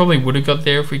 And we probably would have got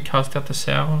there if we'd cast out the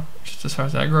Sour, just as far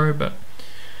as aggro, but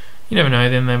you never know,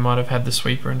 then they might have had the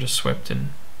Sweeper and just swept and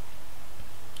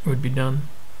it would be done.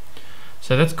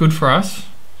 So that's good for us,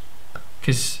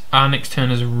 because our next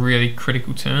turn is a really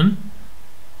critical turn.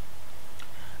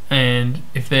 And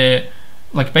if they're,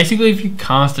 like, basically if you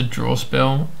cast a draw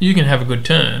spell, you can have a good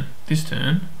turn this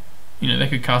turn. You know, they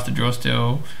could cast a draw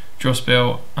spell,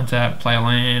 untap, play a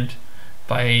land,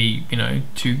 play, you know,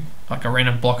 like a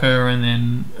random blocker and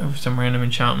then some random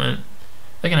enchantment.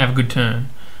 They can have a good turn.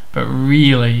 But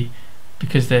really,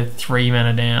 because they're 3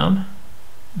 mana down,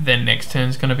 their next turn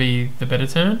is going to be the better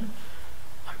turn.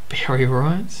 Burial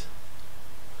Rites.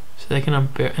 So they can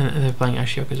and they're playing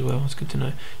Ashiok as well, it's good to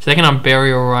know. So they can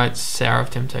Burial Rites Sour of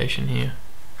Temptation here.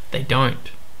 They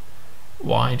don't.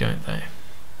 Why don't they?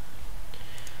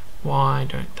 Why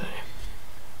don't they?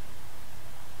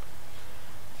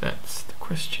 That's the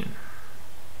question.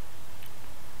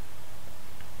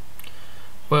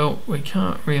 Well, we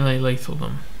can't really lethal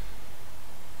them.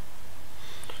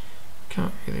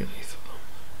 Can't really lethal them.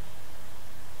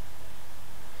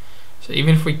 So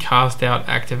even if we cast out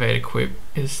Activate Equip,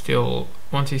 is still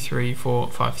 1, 2, 3, 4,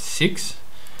 5, 6,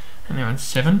 and they're on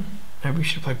 7. Maybe we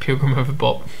should play Pilgrim over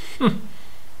Bop. Let's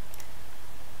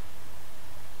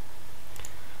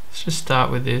just start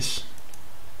with this.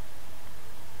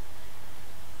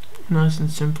 Nice and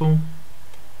simple.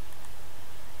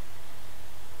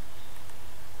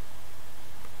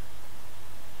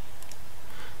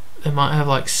 They might have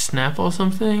like Snap or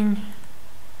something.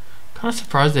 Kind of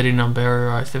surprised they didn't Unbury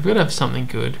Rights. They've got to have something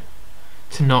good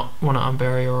to not want to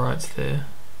Unbury Rights there.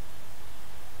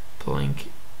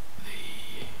 Blink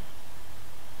the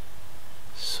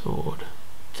sword.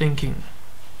 Thinking.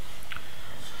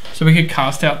 So we could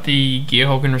cast out the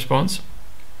Gearhawk in response,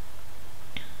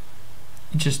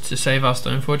 just to save our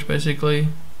Stoneforge basically.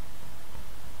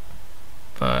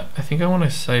 But I think I want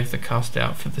to save the cast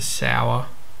out for the Sour.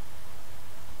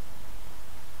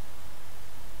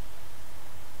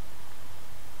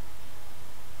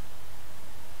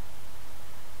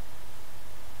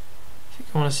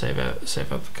 I want to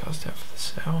save up the cast out for the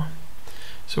Sour.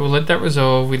 So we'll let that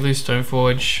resolve. We lose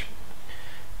Stoneforge.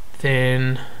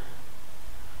 Then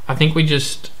I think we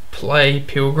just play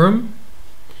Pilgrim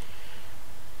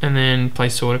and then play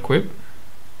Sword Equip.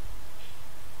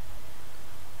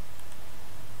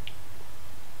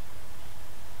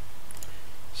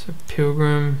 So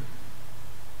Pilgrim,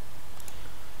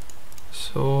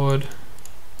 Sword,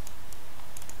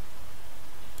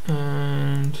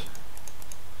 and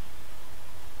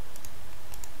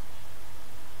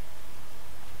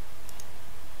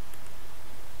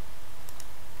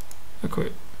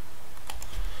Equip.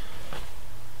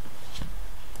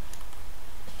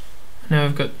 Now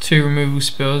we've got 2 removal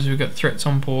spells. We've got threats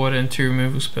on board and 2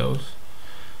 removal spells.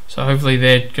 So hopefully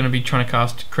they're going to be trying to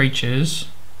cast creatures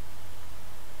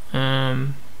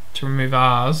to remove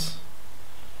ours,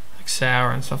 like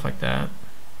Sour and stuff like that.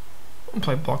 We'll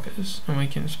play blockers and we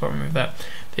can spot remove that.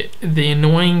 The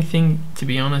annoying thing, to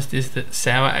be honest, is that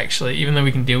Sour actually, even though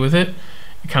we can deal with it,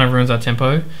 it kind of ruins our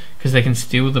tempo, because they can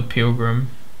steal the Pilgrim,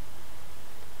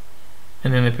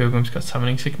 and then the Pilgrim's got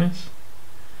summoning sickness,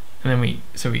 and then we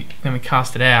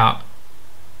cast it out,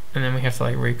 and then we have to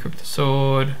like re-equip the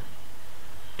sword.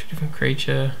 2 different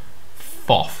creature.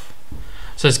 Foff.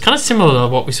 So it's kind of similar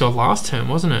to what we saw last turn,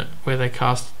 wasn't it? Where they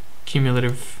cast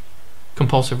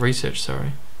compulsive research,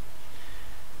 sorry.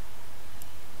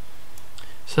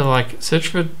 So like search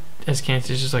for Escant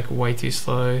is just like way too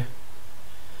slow.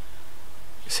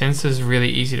 Sensor's really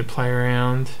easy to play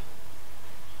around.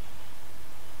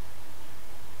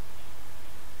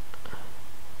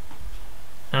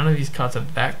 None of these cards are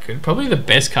that good. Probably the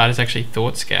best card is actually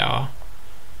Thought Scour,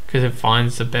 because it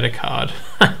finds the better card.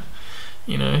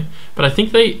 You know, but I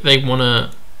think they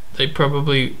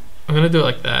probably, I'm gonna do it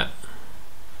like that.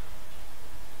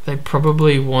 They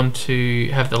probably want to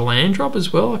have the land drop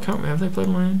as well. I can't remember, have they played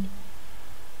land?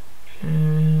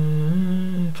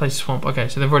 Play swamp. Okay,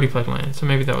 so they've already played land, so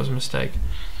maybe that was a mistake.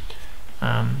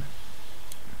 But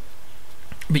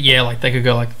yeah, like they could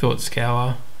go like Thought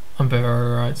Scour on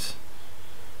Burial Rites,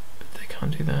 but they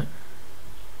can't do that.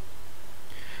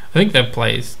 I think their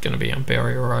play is going to be on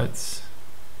Burial Rites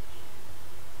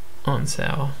on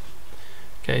Sour.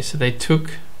 Okay, so they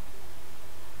took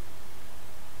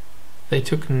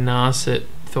Narset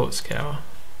Thought Scour,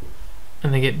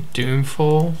 and they get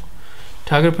Doomfall.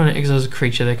 Target opponent exiles a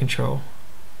creature they control,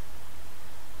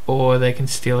 or they can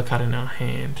steal a card in our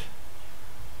hand.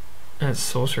 And it's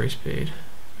sorcery speed.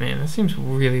 Man, that seems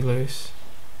really loose.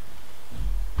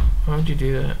 Why would you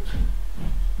do that?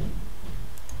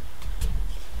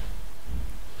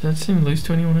 Does that seem loose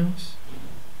to anyone else?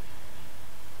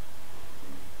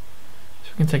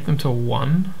 So we can take them to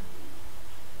 1.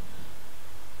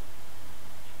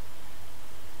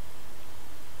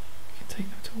 We can take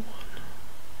them to 1.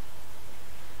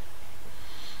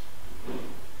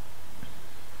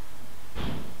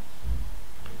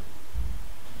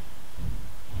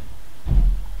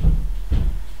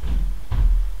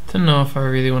 I don't know if I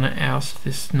really want to oust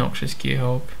this Noxious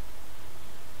Gearhulk,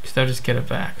 because they'll just get it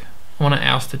back. I want to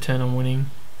oust the turn I'm winning.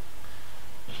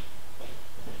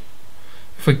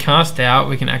 If we cast out,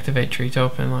 we can activate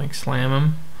Treetop and like slam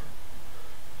them.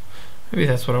 Maybe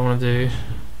that's what I want to do.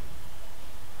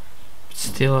 But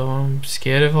still, I'm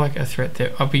scared of like a threat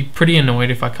there. I'll be pretty annoyed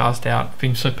if I cast out. I've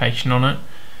been so patient on it,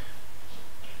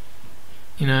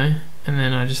 you know, and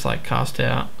then I just like cast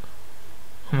out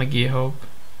on the Gearhulk.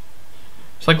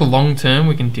 It's like long term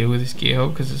we can deal with this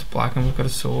Gearhulk because it's black and we've got a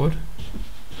sword.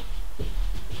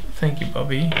 Thank you,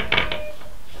 Bobby.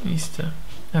 Easter.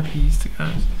 Happy Easter,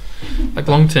 guys. Like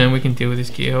long term we can deal with this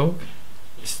Gearhulk.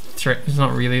 It's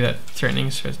not really that threatening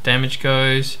as far as damage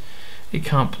goes. It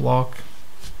can't block.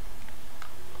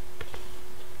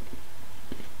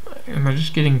 Am I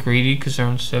just getting greedy because they're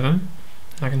on 7?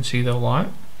 I can see the light.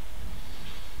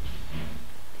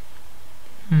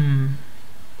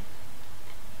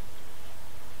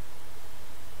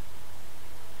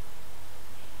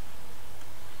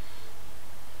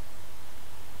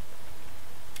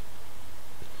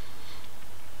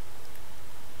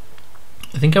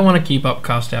 I think I want to keep up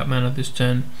cast out mana this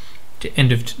turn to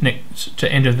end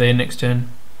of their next turn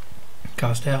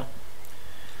cast out.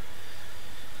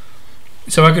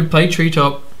 So I could play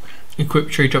Treetop, equip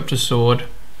Treetop to sword,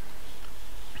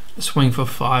 swing for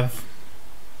 5,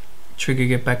 trigger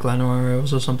get back Llanowar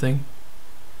Rails or something.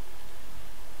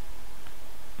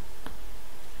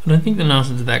 I don't think the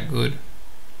Narset's that good.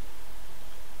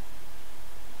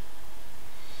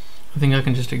 I think I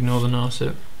can just ignore the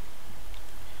Narset.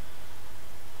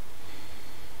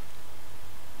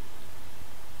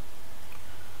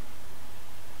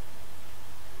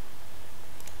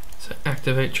 So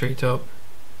activate Treetop.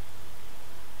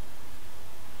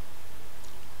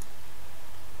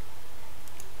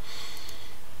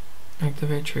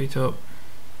 Activate Treetop.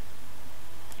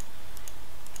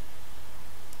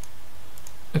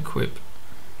 Equip.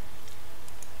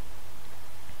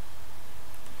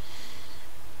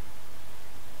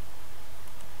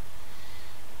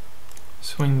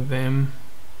 Swing them.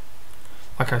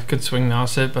 Like I could swing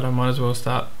Narset, but I might as well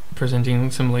start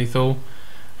presenting some lethal.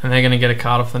 And they're going to get a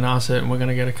card off the Narset, and we're going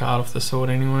to get a card off the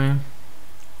sword anyway.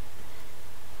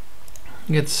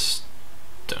 Get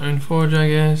Stoneforge, I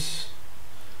guess.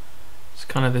 It's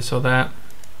kind of this or that.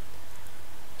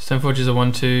 Stoneforge is a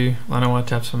 1/2. Llanowar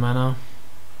taps for mana.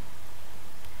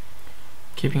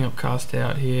 Keeping up cast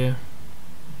out here.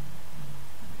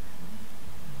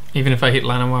 Even if I hit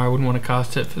Llanowar, I wouldn't want to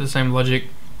cast it for the same logic.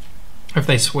 If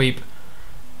they sweep,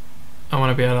 I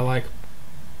want to be able to like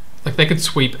they could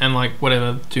sweep and like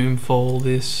whatever, Doomfall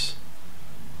this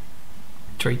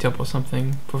Treetop or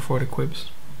something before it equips.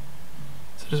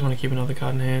 So I just want to keep another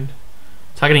card in hand.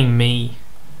 Targeting me.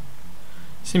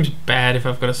 Seems bad if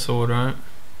I've got a sword, right?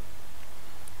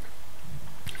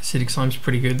 Acidic Slime's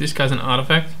pretty good. This guy's an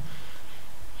artifact.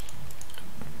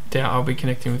 Doubt I'll be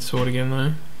connecting with sword again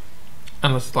though.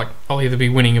 Unless, like, I'll either be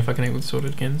winning if I connect with sword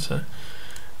again, so.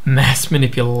 Mass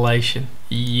manipulation.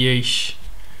 Yeesh.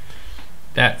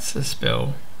 That's a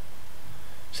spell.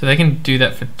 So they can do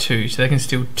that for 2. So they can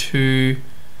steal 2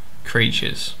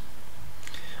 creatures.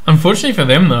 Unfortunately for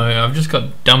them though, I've just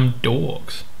got dumb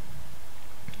dorks.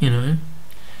 You know?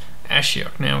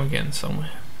 Ashiok, now we're getting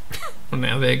somewhere. Well,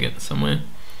 now they're getting somewhere.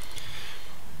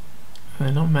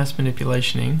 They're not mass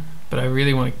manipulationing, but I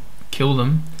really want to kill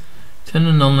them. Turn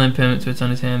a non-land permanent to its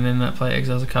owner's hand, then that player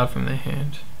exiles a card from their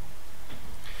hand.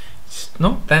 It's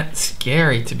not that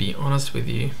scary, to be honest with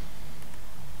you.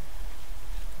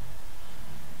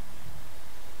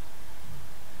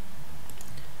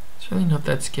 It's really not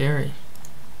that scary.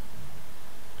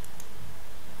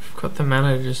 I've got the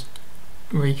mana to just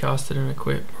recast it and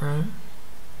equip, right?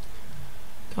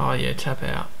 Oh yeah, tap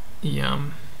out.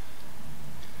 Yum.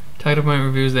 Target opponent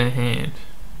reveals their hand.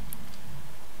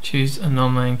 Choose a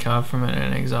non-land card from it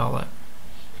and exile it.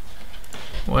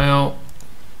 Well,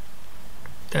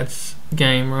 that's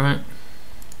game, right?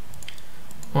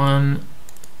 1,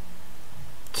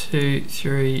 2,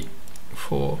 3,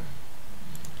 4.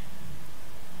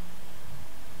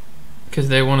 Because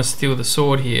they want to steal the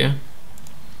sword here.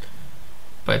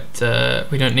 But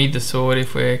we don't need the sword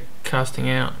if we're casting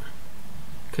out.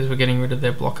 Because we're getting rid of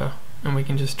their blocker. And we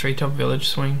can just treetop village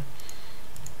swing.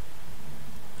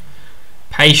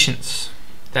 Patience.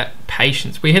 That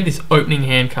patience. We had this opening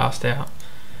hand cast out.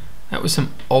 That was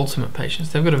some ultimate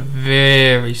patience. They've got a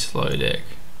very slow deck.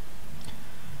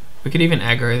 We could even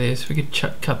aggro this. We could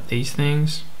cut these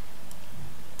things.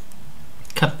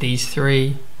 Cut these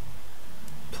 3.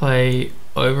 Play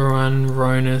Overrun,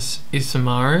 Ronus,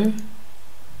 Isamaru.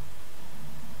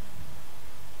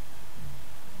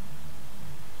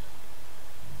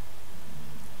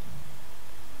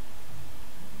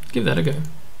 Give that a go.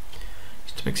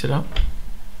 Just to mix it up.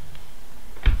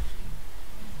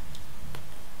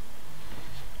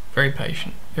 Very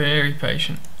patient. Very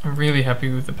patient. I'm really happy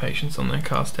with the patience on that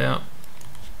cast out.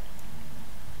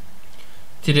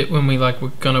 Did it when we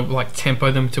were gonna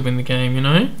tempo them to win the game, you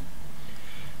know?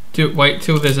 Wait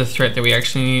till there's a threat that we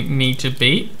actually need to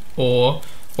beat, or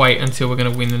wait until we're gonna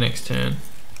win the next turn.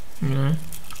 You know?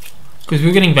 Because we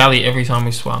were getting value every time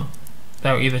we swung.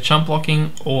 They were either chump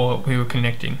blocking or we were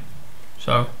connecting.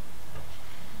 So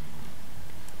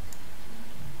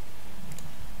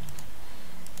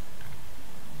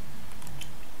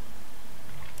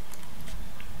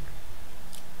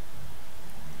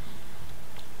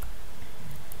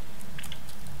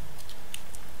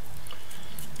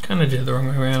kind of did it the wrong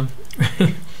way around.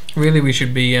 Really, we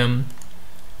should be trying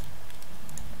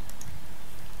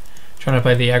to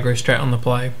play the aggro strat on the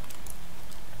play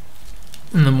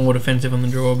and the more defensive on the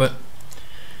draw, but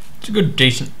it's a good,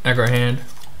 decent aggro hand.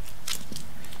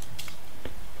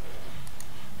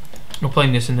 We'll play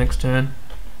Nissen next turn.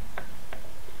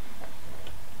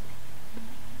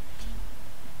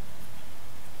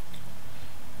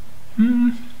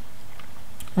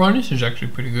 Rhinus is actually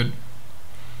pretty good.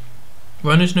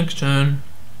 Rhinus next turn.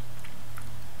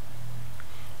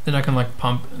 Then I can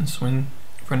pump and swing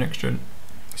for an extra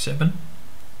 7.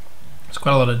 It's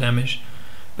quite a lot of damage,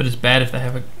 but it's bad if they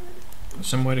have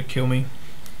some way to kill me.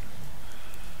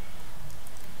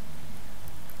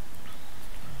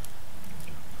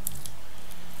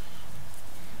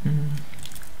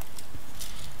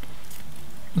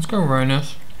 Let's go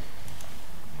Rhinus.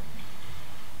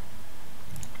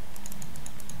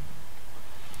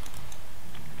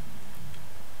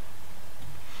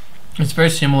 It's very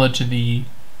similar to the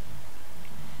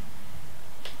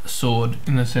sword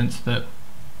in the sense that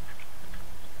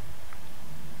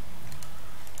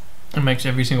it makes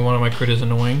every single one of my critters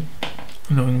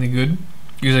annoyingly good,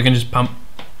 because I can just pump.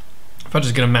 If I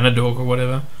just get a mana dork or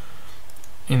whatever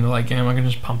in the late game, I can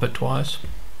just pump it twice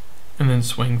and then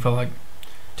swing for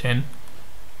 10.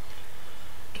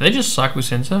 Do they just cycle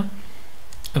sensor?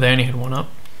 Oh, they only had 1 up.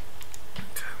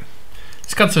 Okay.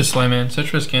 This card's so slow, man. Search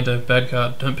for a Scanto, bad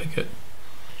card, don't pick it.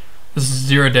 There's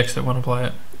 0 decks that want to play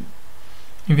it.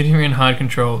 If you're in hard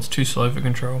control, it's too slow for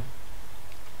control.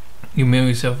 You mill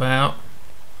yourself out.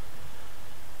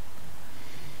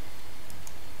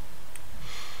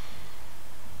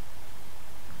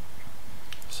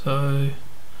 So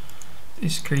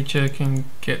this creature can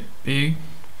get big.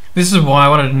 This is why I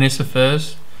wanted Nissa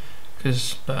first,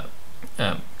 because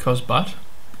now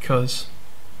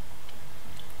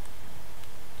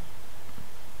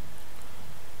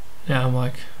I'm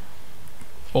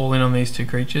all in on these two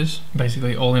creatures,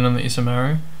 basically all in on the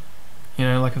Isamaru. You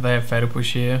know, like if they have Fatal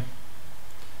Push here,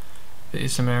 the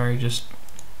Isamaru just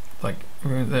like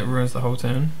that ruins the whole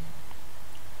turn.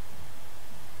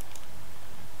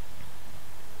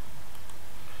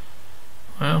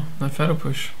 Wow, no Fatal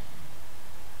Push.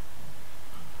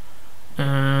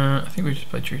 I think we just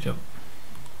play Treetop.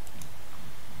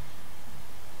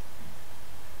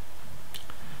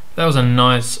 That was a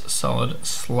nice solid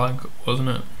slug, wasn't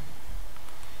it?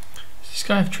 Does this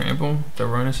guy have Trample? The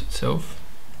Ronus itself?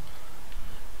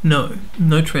 No,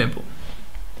 no Trample.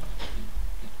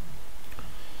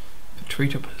 The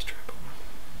Treetop has Trample.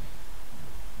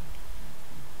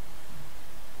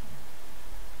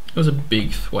 It was a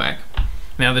big thwack.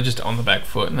 Now they're just on the back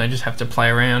foot and they just have to play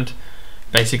around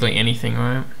basically anything,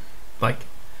 right? Like,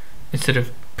 instead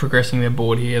of progressing their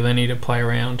board here, they need to play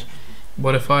around.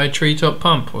 What if I Treetop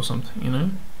Pump or something, you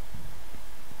know?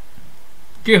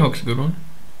 Gearhawk's a good one.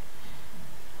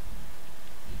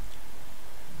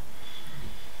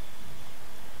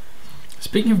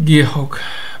 Speaking of Gearhawk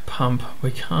Pump,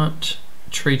 we can't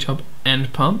Treetop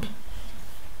and Pump.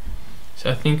 So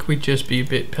I think we just be a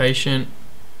bit patient.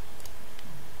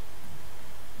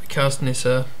 We cast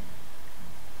Nissa.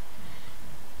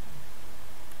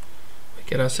 We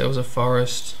get ourselves a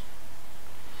forest.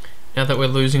 Now that we're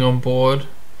losing on board,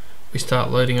 we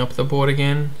start loading up the board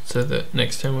again, so that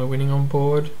next time we're winning on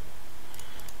board.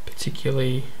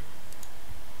 Particularly,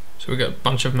 so we've got a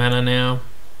bunch of mana now,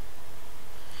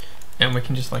 and we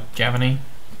can just like Gavany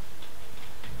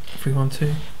if we want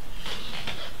to.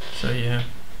 So yeah,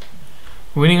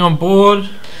 winning on board,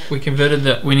 we converted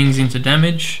the winnings into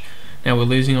damage. Now we're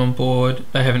losing on board,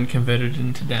 they haven't converted it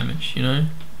into damage, you know?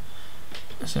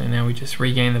 So now we just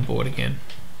regain the board again.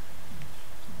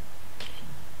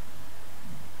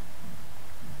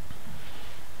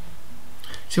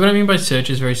 See what I mean by search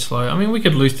is very slow? I mean, we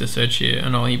could lose the search here,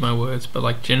 and I'll eat my words, but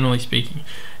like generally speaking,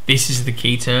 this is the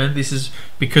key turn. This is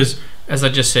because, as I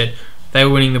just said, they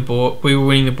were winning the board, we were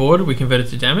winning the board, we converted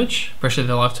to damage, pressure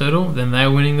their life total, then they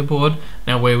were winning the board,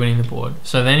 now we're winning the board.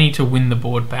 So they need to win the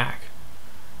board back,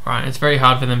 right? It's very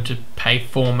hard for them to pay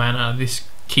 4 mana this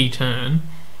key turn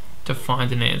to find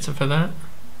an answer for that.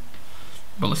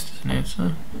 Ballista's an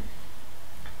answer.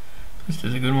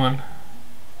 Ballista's a good one.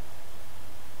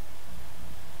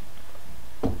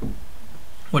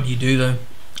 What do you do though?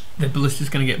 The Ballista's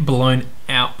going to get blown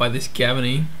out by this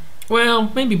Gavany.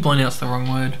 Well, maybe blown out's the wrong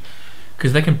word,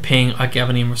 because they can ping a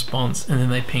Gavany in response, and then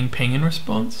they ping in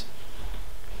response.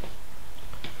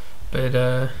 But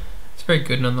it's very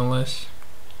good nonetheless.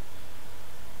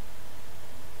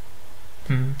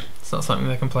 It's not something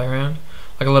they can play around.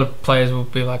 Like a lot of players will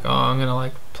be like, oh, I'm going to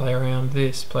like play around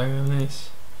this, play around this.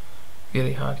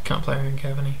 Really hard, you can't play around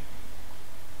Gavany.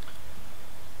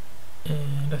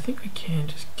 And I think we can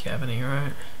just Gavany,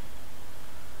 right?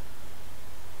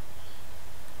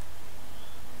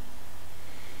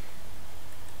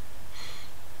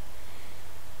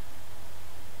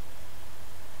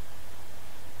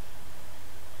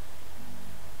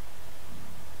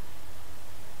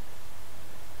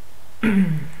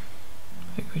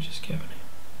 I think we just Gavany.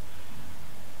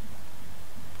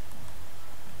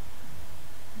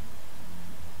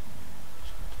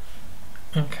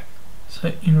 Okay.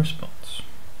 So in response,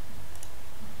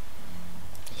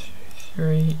 2,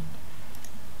 3,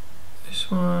 this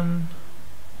one,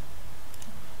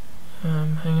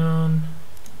 hang on,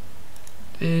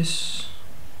 this,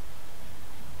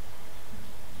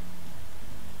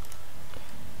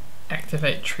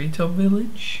 activate Treetop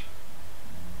Village,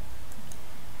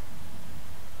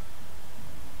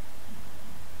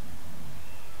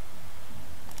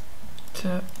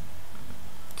 tap,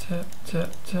 tap, tap,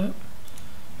 tap.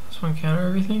 One counter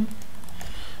everything.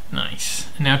 Nice.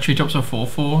 And now Treetops are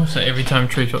 4/4, so every time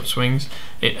Treetop swings,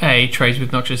 it A, trades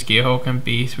with Noxious Gearhawk, and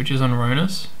B, switches on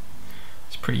Ronus.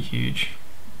 It's pretty huge.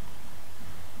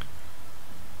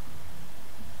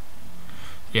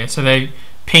 Yeah, so they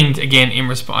pinged again in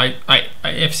response. I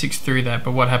F6 through that,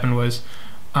 but what happened was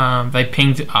they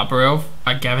pinged Arbor Elf,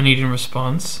 I Gavany'd in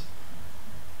response,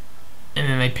 and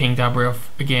then they pinged Arbor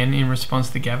Elf again in response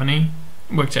to Gavany.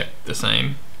 Worked out the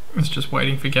same. It's just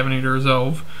waiting for Gavany to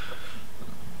resolve.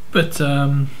 But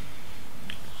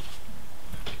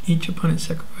each opponent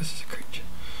sacrifices a creature.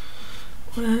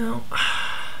 Well,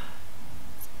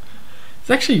 it's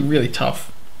actually really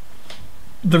tough.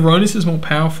 The Ronus is more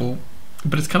powerful,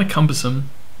 but it's kind of cumbersome.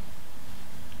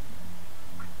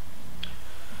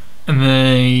 And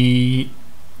the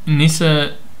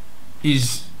Nissa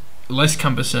is less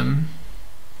cumbersome,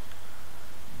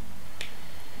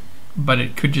 but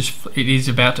it is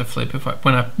about to flip if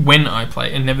when I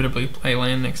inevitably play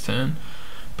land next turn.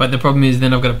 But the problem is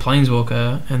then I've got a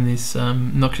Planeswalker, and this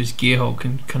Noxious Gearhulk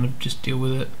can kind of just deal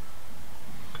with it.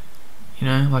 You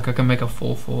know, like I can make a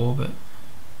 4/4, but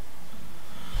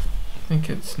I think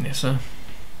it's Nissa.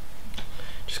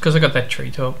 Just because I got that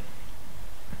treetop.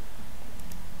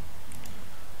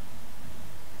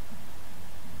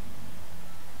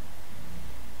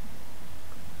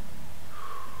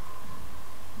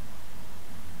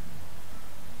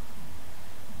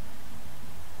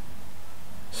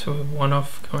 So we're one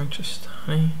off going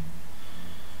Tristani.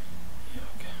 Yeah,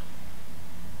 okay.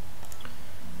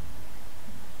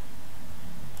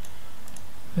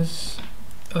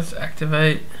 Let's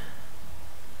activate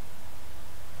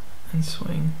and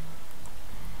swing.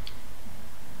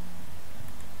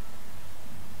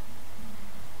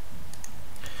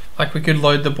 Like we could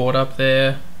load the board up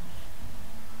there.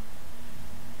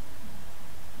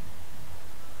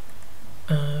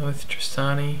 With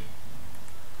Tristani.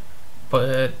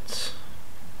 But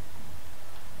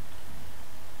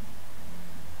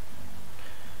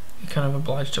you're kind of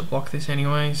obliged to block this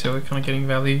anyway, so we're kind of getting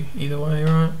value either way,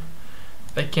 right?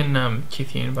 They can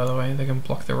Kithian, by the way. They can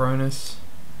block the Ronus,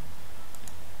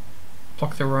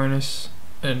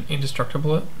 and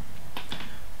indestructible it.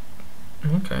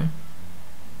 Okay.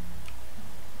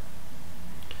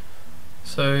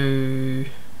 So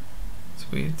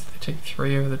it's weird. They take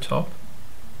 3 over the top.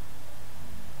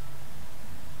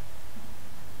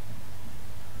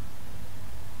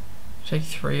 Take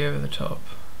 3 over the top.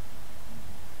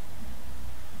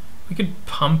 We could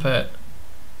pump it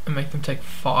and make them take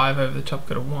 5 over the top,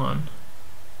 go to 1.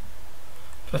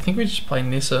 But I think we just play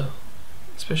Nissa,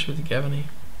 especially with the Gavany.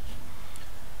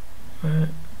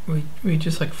 We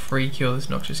just like free kill this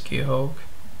Noxious Gearhulk.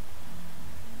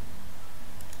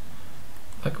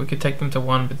 Like we could take them to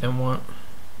 1, but then what?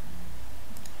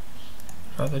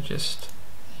 Rather just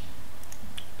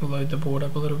load the board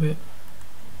up a little bit.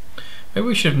 Maybe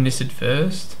we should have Nissed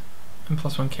first and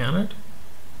 +1 countered.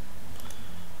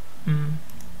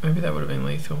 Maybe that would have been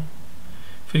lethal.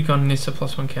 If we'd gone Nissa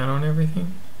 +1 counter on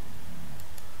everything.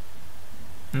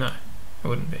 No, it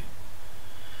wouldn't be.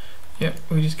 Yep,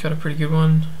 we just got a pretty good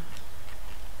one.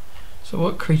 So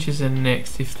what creatures are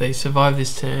next? If they survive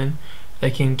this turn, they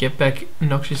can get back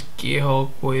Noxious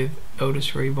Gearhulk with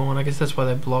Eldest Reborn. I guess that's why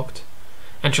they blocked.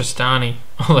 And Tristani,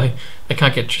 although they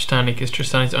can't get Tristani because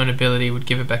Tristani's own ability would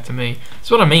give it back to me. That's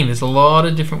what I mean. There's a lot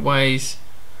of different ways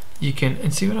you can,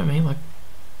 and see what I mean. Like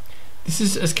this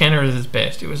is as counter as its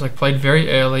best. It was like played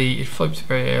very early. It flips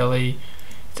very early.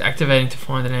 It's activating to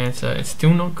find an answer. It's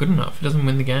still not good enough. It doesn't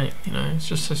win the game. You know, it's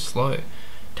just so slow. It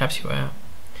taps you out.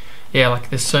 Yeah, like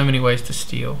there's so many ways to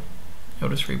steal.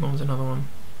 Eldest Reborn's another one.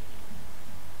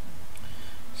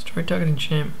 Story targeting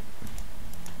champ.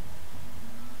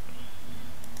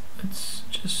 Let's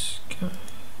just go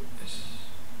this.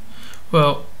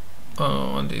 Well,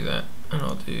 I'll undo that and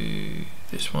I'll do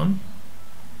this one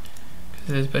because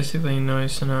there's basically no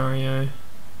scenario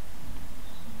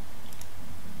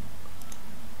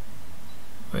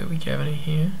where we have any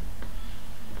here,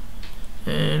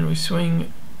 and we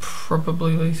swing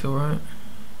probably lethal, right?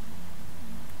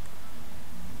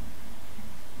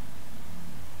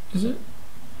 Is it?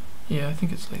 Yeah, I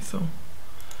think it's lethal.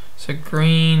 So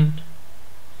green.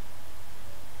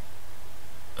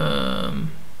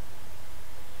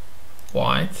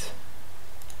 White,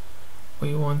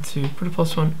 we want to put a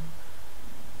 +1.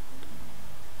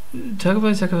 Target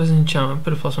player sacrifice an enchantment,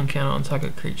 put a +1 counter on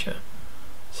target creature.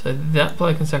 So that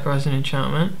player can sacrifice an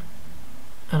enchantment,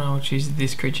 and I will choose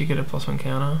this creature, get a +1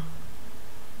 counter.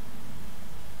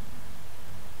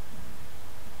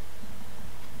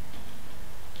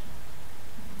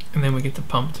 And then we get the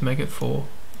pump to make it 4.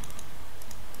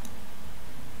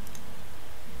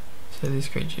 So this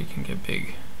creature can get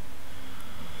big.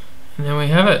 And there we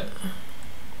have it.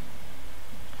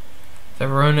 The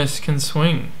Ronus can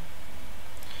swing.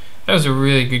 That was a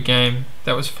really good game.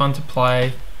 That was fun to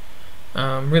play.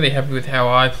 Really happy with how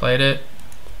I played it.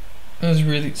 It was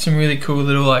really some really cool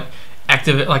little like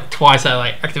activate, like twice I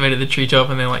like activated the treetop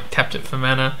and then like tapped it for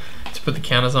mana to put the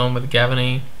counters on with the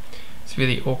Gavany. It's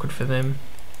really awkward for them.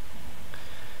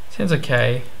 Sounds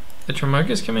okay. The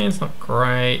Tremokus command's not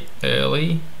great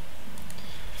early.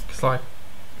 Cause like,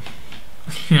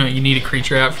 you know, you need a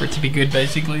creature out for it to be good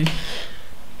basically.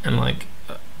 And like,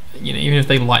 you know, even if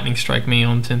they lightning strike me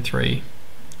on turn 3,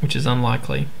 which is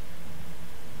unlikely.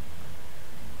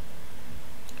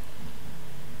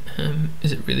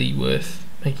 Is it really worth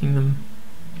making them,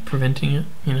 preventing it?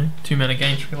 You know, 2 mana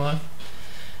games for your life?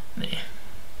 Nah.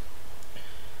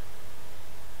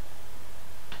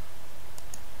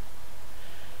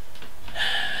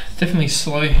 definitely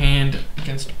slow hand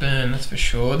against Burn, that's for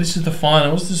sure. This is the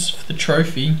finals. This is for the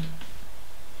trophy.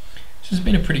 This has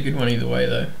been a pretty good one either way,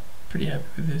 though. Pretty happy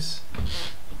with this.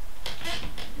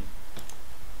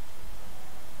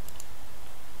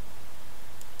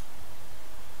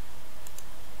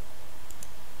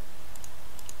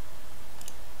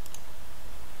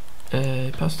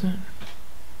 Past it.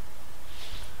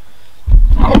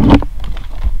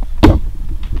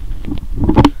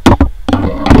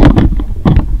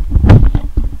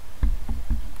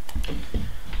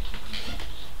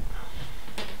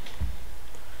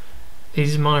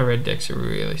 These mono red decks are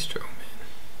really strong, man.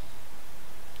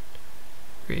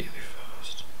 Really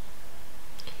fast.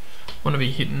 Want to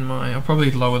be hitting my... I'll probably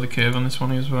lower the curve on this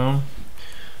one as well.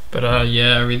 But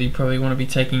yeah, I really probably want to be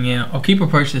taking out... I'll keep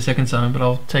Approach the second summon, but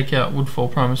I'll take out Woodfall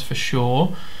Primus for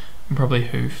sure. And probably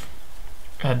Hoof.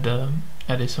 Add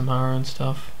Isamara and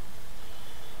stuff.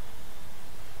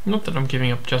 Not that I'm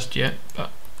giving up just yet, but...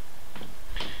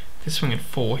 This swing at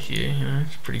 4 here, you know,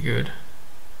 it's pretty good.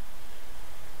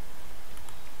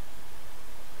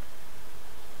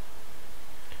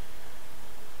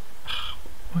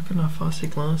 Why couldn't I fast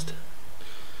seek last?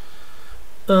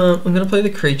 I'm gonna play the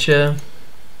creature.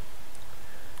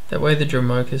 That way the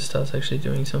Dromoka starts actually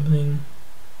doing something.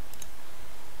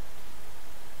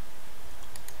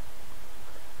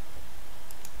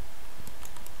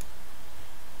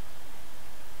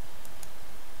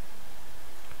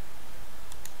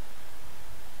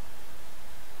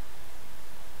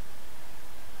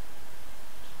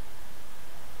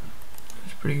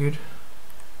 That's pretty good.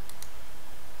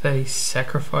 They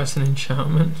sacrifice an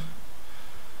enchantment.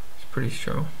 It's pretty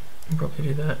strong. I'll probably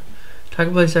do that.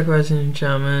 Target player sacrifice an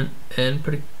enchantment and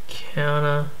put a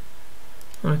counter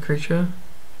on a creature.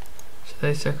 So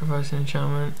they sacrifice an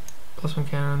enchantment, +1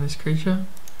 counter on this creature.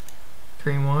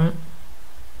 Green white.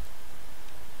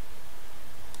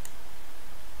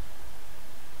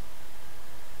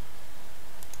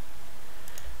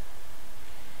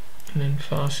 And then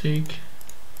Farseek.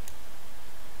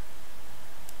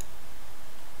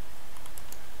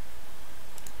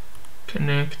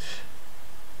 Connect.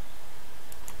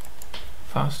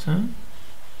 Fast turn.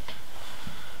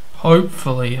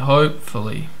 Hopefully,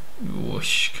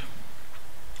 whoosh,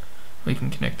 we can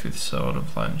connect with Sword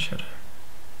of Light and Shadow.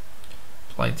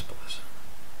 Blades Blossom.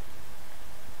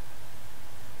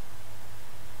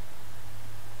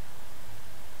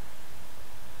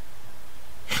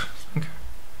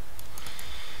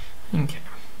 Okay.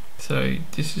 So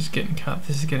this is getting cut.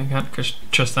 This is getting cut because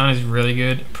Tristan is really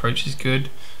good. Approach is good.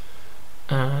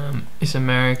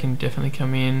 Isamara can definitely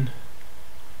come in.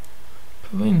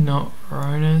 Probably not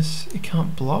Ronas. It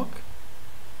can't block.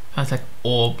 It's like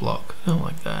or block. I don't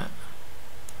like that.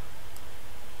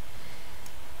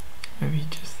 Maybe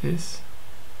just this.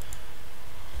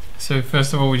 So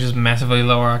first of all, we just massively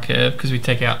lower our curve because we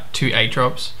take out 2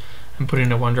 8-drops and put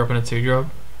in a 1-drop and a 2-drop.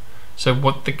 So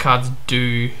what the cards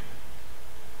do,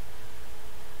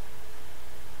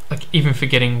 like even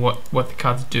forgetting what the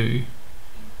cards do,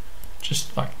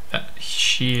 just like that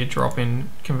sheer drop in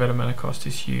converter mana cost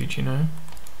is huge, you know.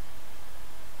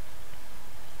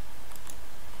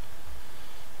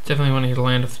 Definitely wanting to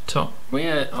land off the top. Well,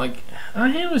 yeah, like our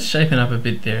hand was shaping up a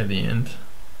bit there at the end.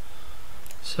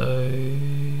 So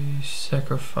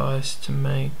sacrifice to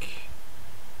make.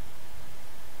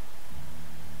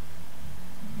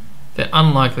 They're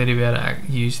unlikely to be able to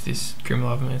use this Grim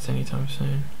Lavamancer anytime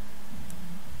soon.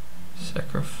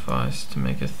 Sacrifice to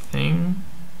make a thing.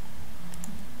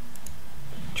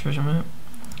 Treasure map.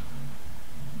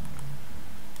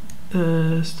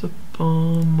 Stop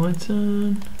on my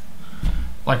turn.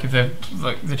 Like if they're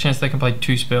like the chance they can play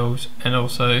 2 spells and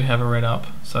also have a red up,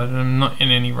 so I'm not in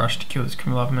any rush to kill this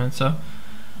Grim Lavamancer.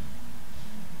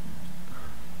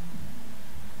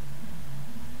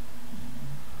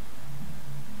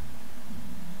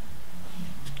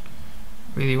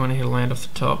 Really want to hit a land off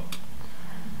the top.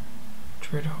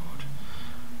 Dreadhold.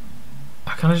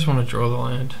 I kind of just want to draw the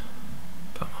land.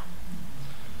 Bummer.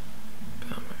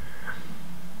 Bummer.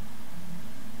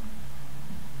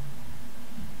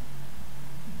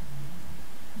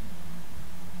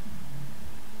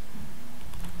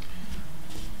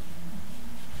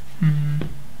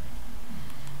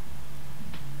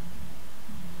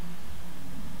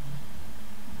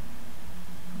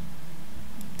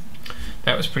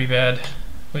 That was pretty bad.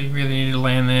 We really needed to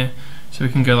land there so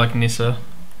we can go like Nissa.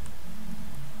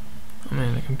 Oh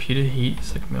man, the computer heat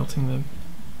is like melting the...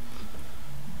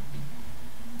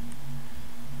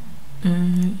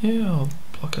 yeah, I'll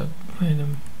block a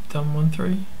random dumb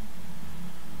 1/3.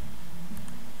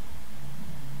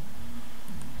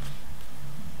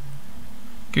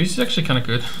 Goose is actually kind of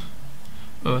good.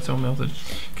 Oh, it's all melted.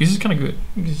 Because this is kind of good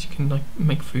because you can like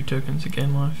make food tokens to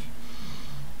gain life.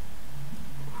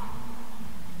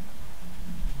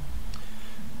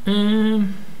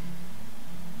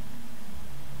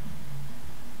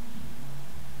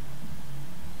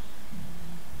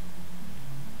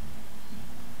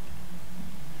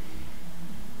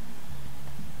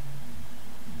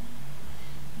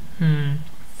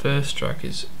 First strike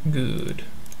is good.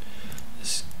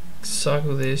 Let's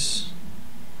cycle this.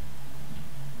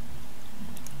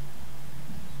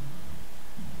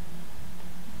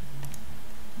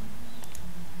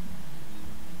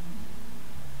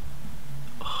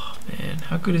 Oh man,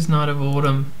 how good is Night of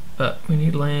Autumn? But we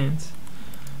need lands.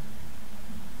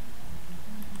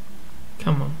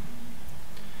 Come on.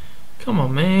 Come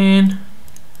on, man.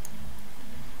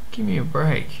 Give me a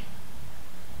break.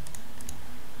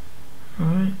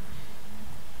 Alright.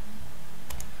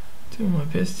 Doing my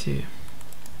best here.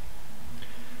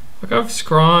 Like I've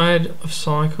scryed, I've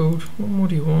cycled. What more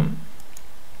do you want?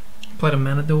 Played a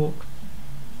mana dork.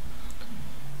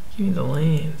 Give me the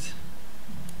lands.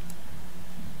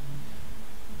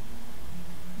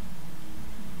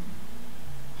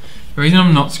 The reason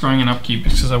I'm not scrying an upkeep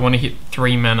is because I want to hit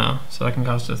 3 mana so I can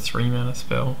cast a 3 mana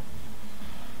spell.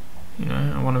 You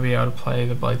know, I want to be able to play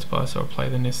the Blade Spice or play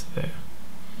the Nist there.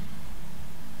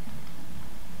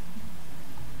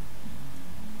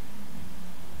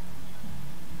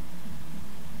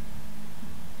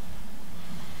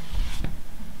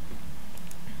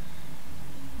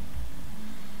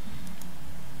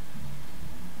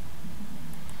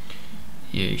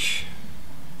 Yeesh.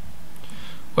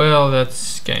 Well,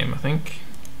 that's game, I think.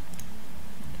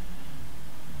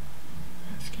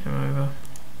 That's game over.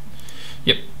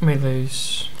 Yep, we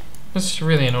lose. That's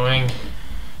really annoying.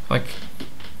 Like,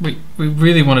 we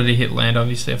really wanted to hit land,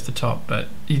 obviously, off the top, but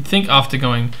you'd think after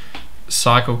going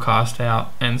cycle, cast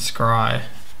out, and scry,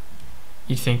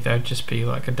 you'd think that'd just be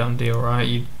like a done deal, right?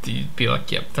 You'd be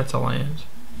like, yep, that's a land.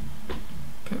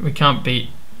 But we can't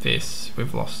beat this.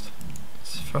 We've lost.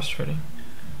 It's frustrating.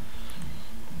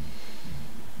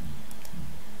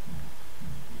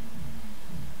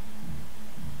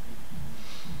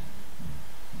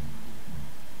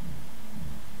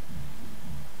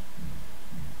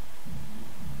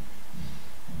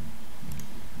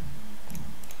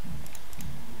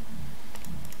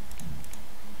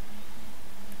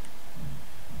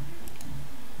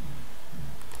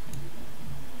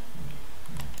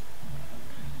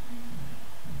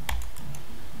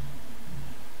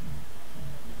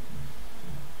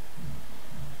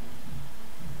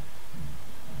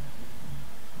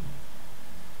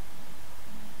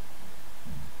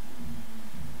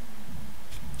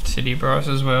 City Bros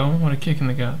as well. What a kick in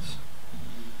the guts.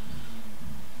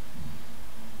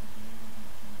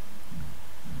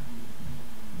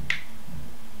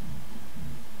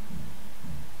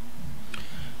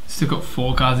 Still got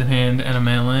 4 cards in hand and a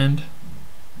mana land.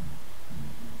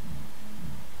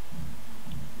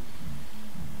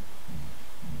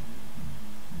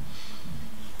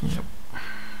 Yep.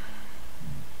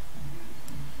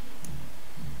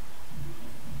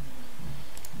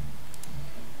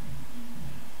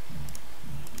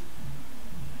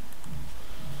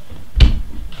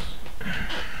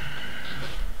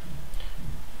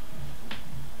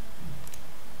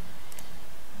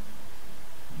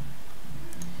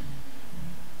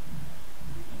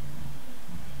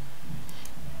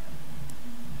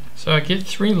 So I get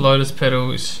 3 Lotus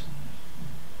Petals,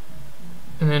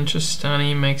 and then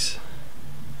Tristani makes.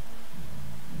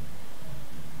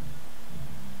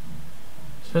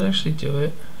 Does that actually do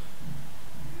it?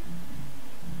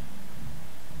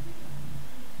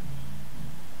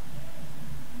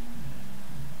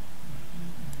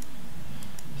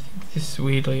 I think this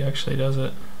weirdly actually does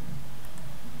it.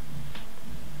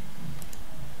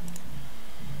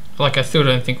 Like, I still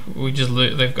don't think we just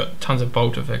they've got tons of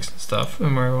bolt effects and stuff,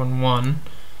 and we're on 1,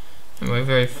 and we're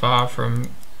very far from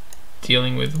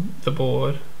dealing with the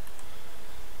board.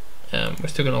 We're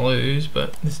still going to lose,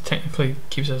 but this technically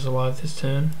keeps us alive this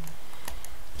turn.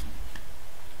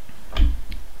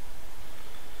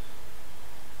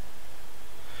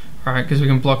 Alright, because we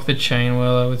can block the Chain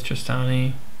Whirler with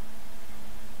Tristani,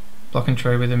 block and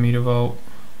trade with a Mutavault,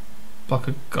 block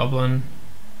a Goblin.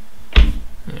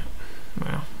 Yeah,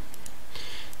 wow.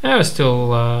 There were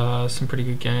still some pretty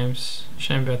good games.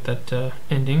 Shame about that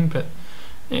ending, but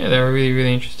yeah, they were really,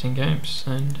 really interesting games.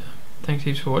 And thanks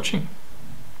heaps for watching.